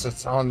stomach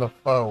acids on the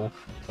foe.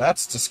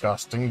 That's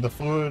disgusting. The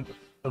fluid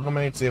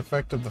eliminates the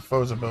effect of the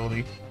foe's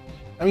ability.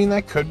 I mean,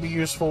 that could be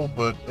useful,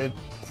 but it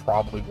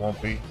probably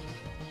won't be.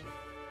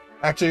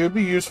 Actually, it would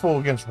be useful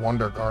against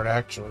Wonder Guard,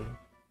 actually.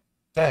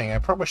 Dang, I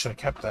probably should have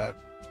kept that.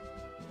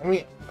 I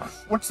mean,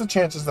 what's the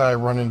chances that I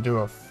run into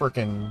a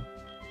frickin'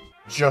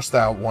 just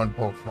that one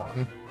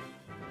Pokemon?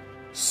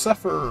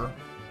 Zephyr.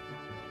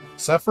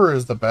 Zephyr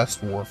is the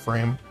best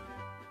Warframe,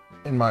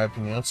 in my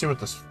opinion. Let's see what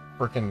this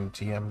frickin'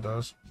 TM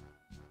does.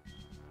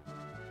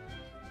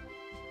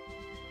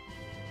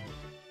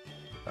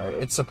 Alright,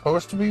 it's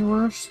supposed to be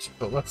Roost,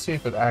 but let's see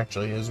if it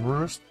actually is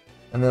Roost.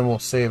 And then we'll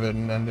save it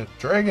and end it.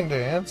 Dragon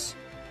Dance?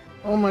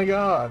 Oh my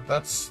god,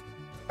 that's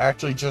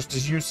actually just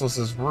as useless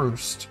as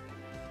Roost.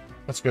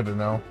 That's good to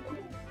know.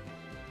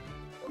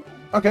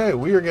 Okay,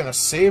 we are gonna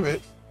save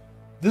it.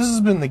 This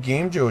has been the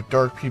Game Joe at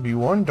Dark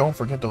PB1. Don't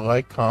forget to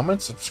like,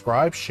 comment,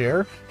 subscribe,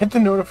 share, hit the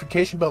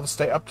notification bell to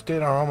stay up to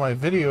date on all my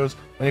videos.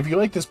 And if you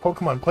like this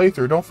Pokemon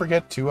playthrough, don't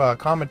forget to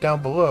comment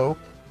down below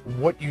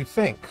what you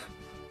think.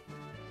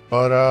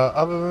 But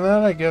other than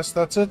that, I guess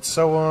that's it.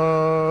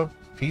 So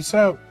peace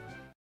out.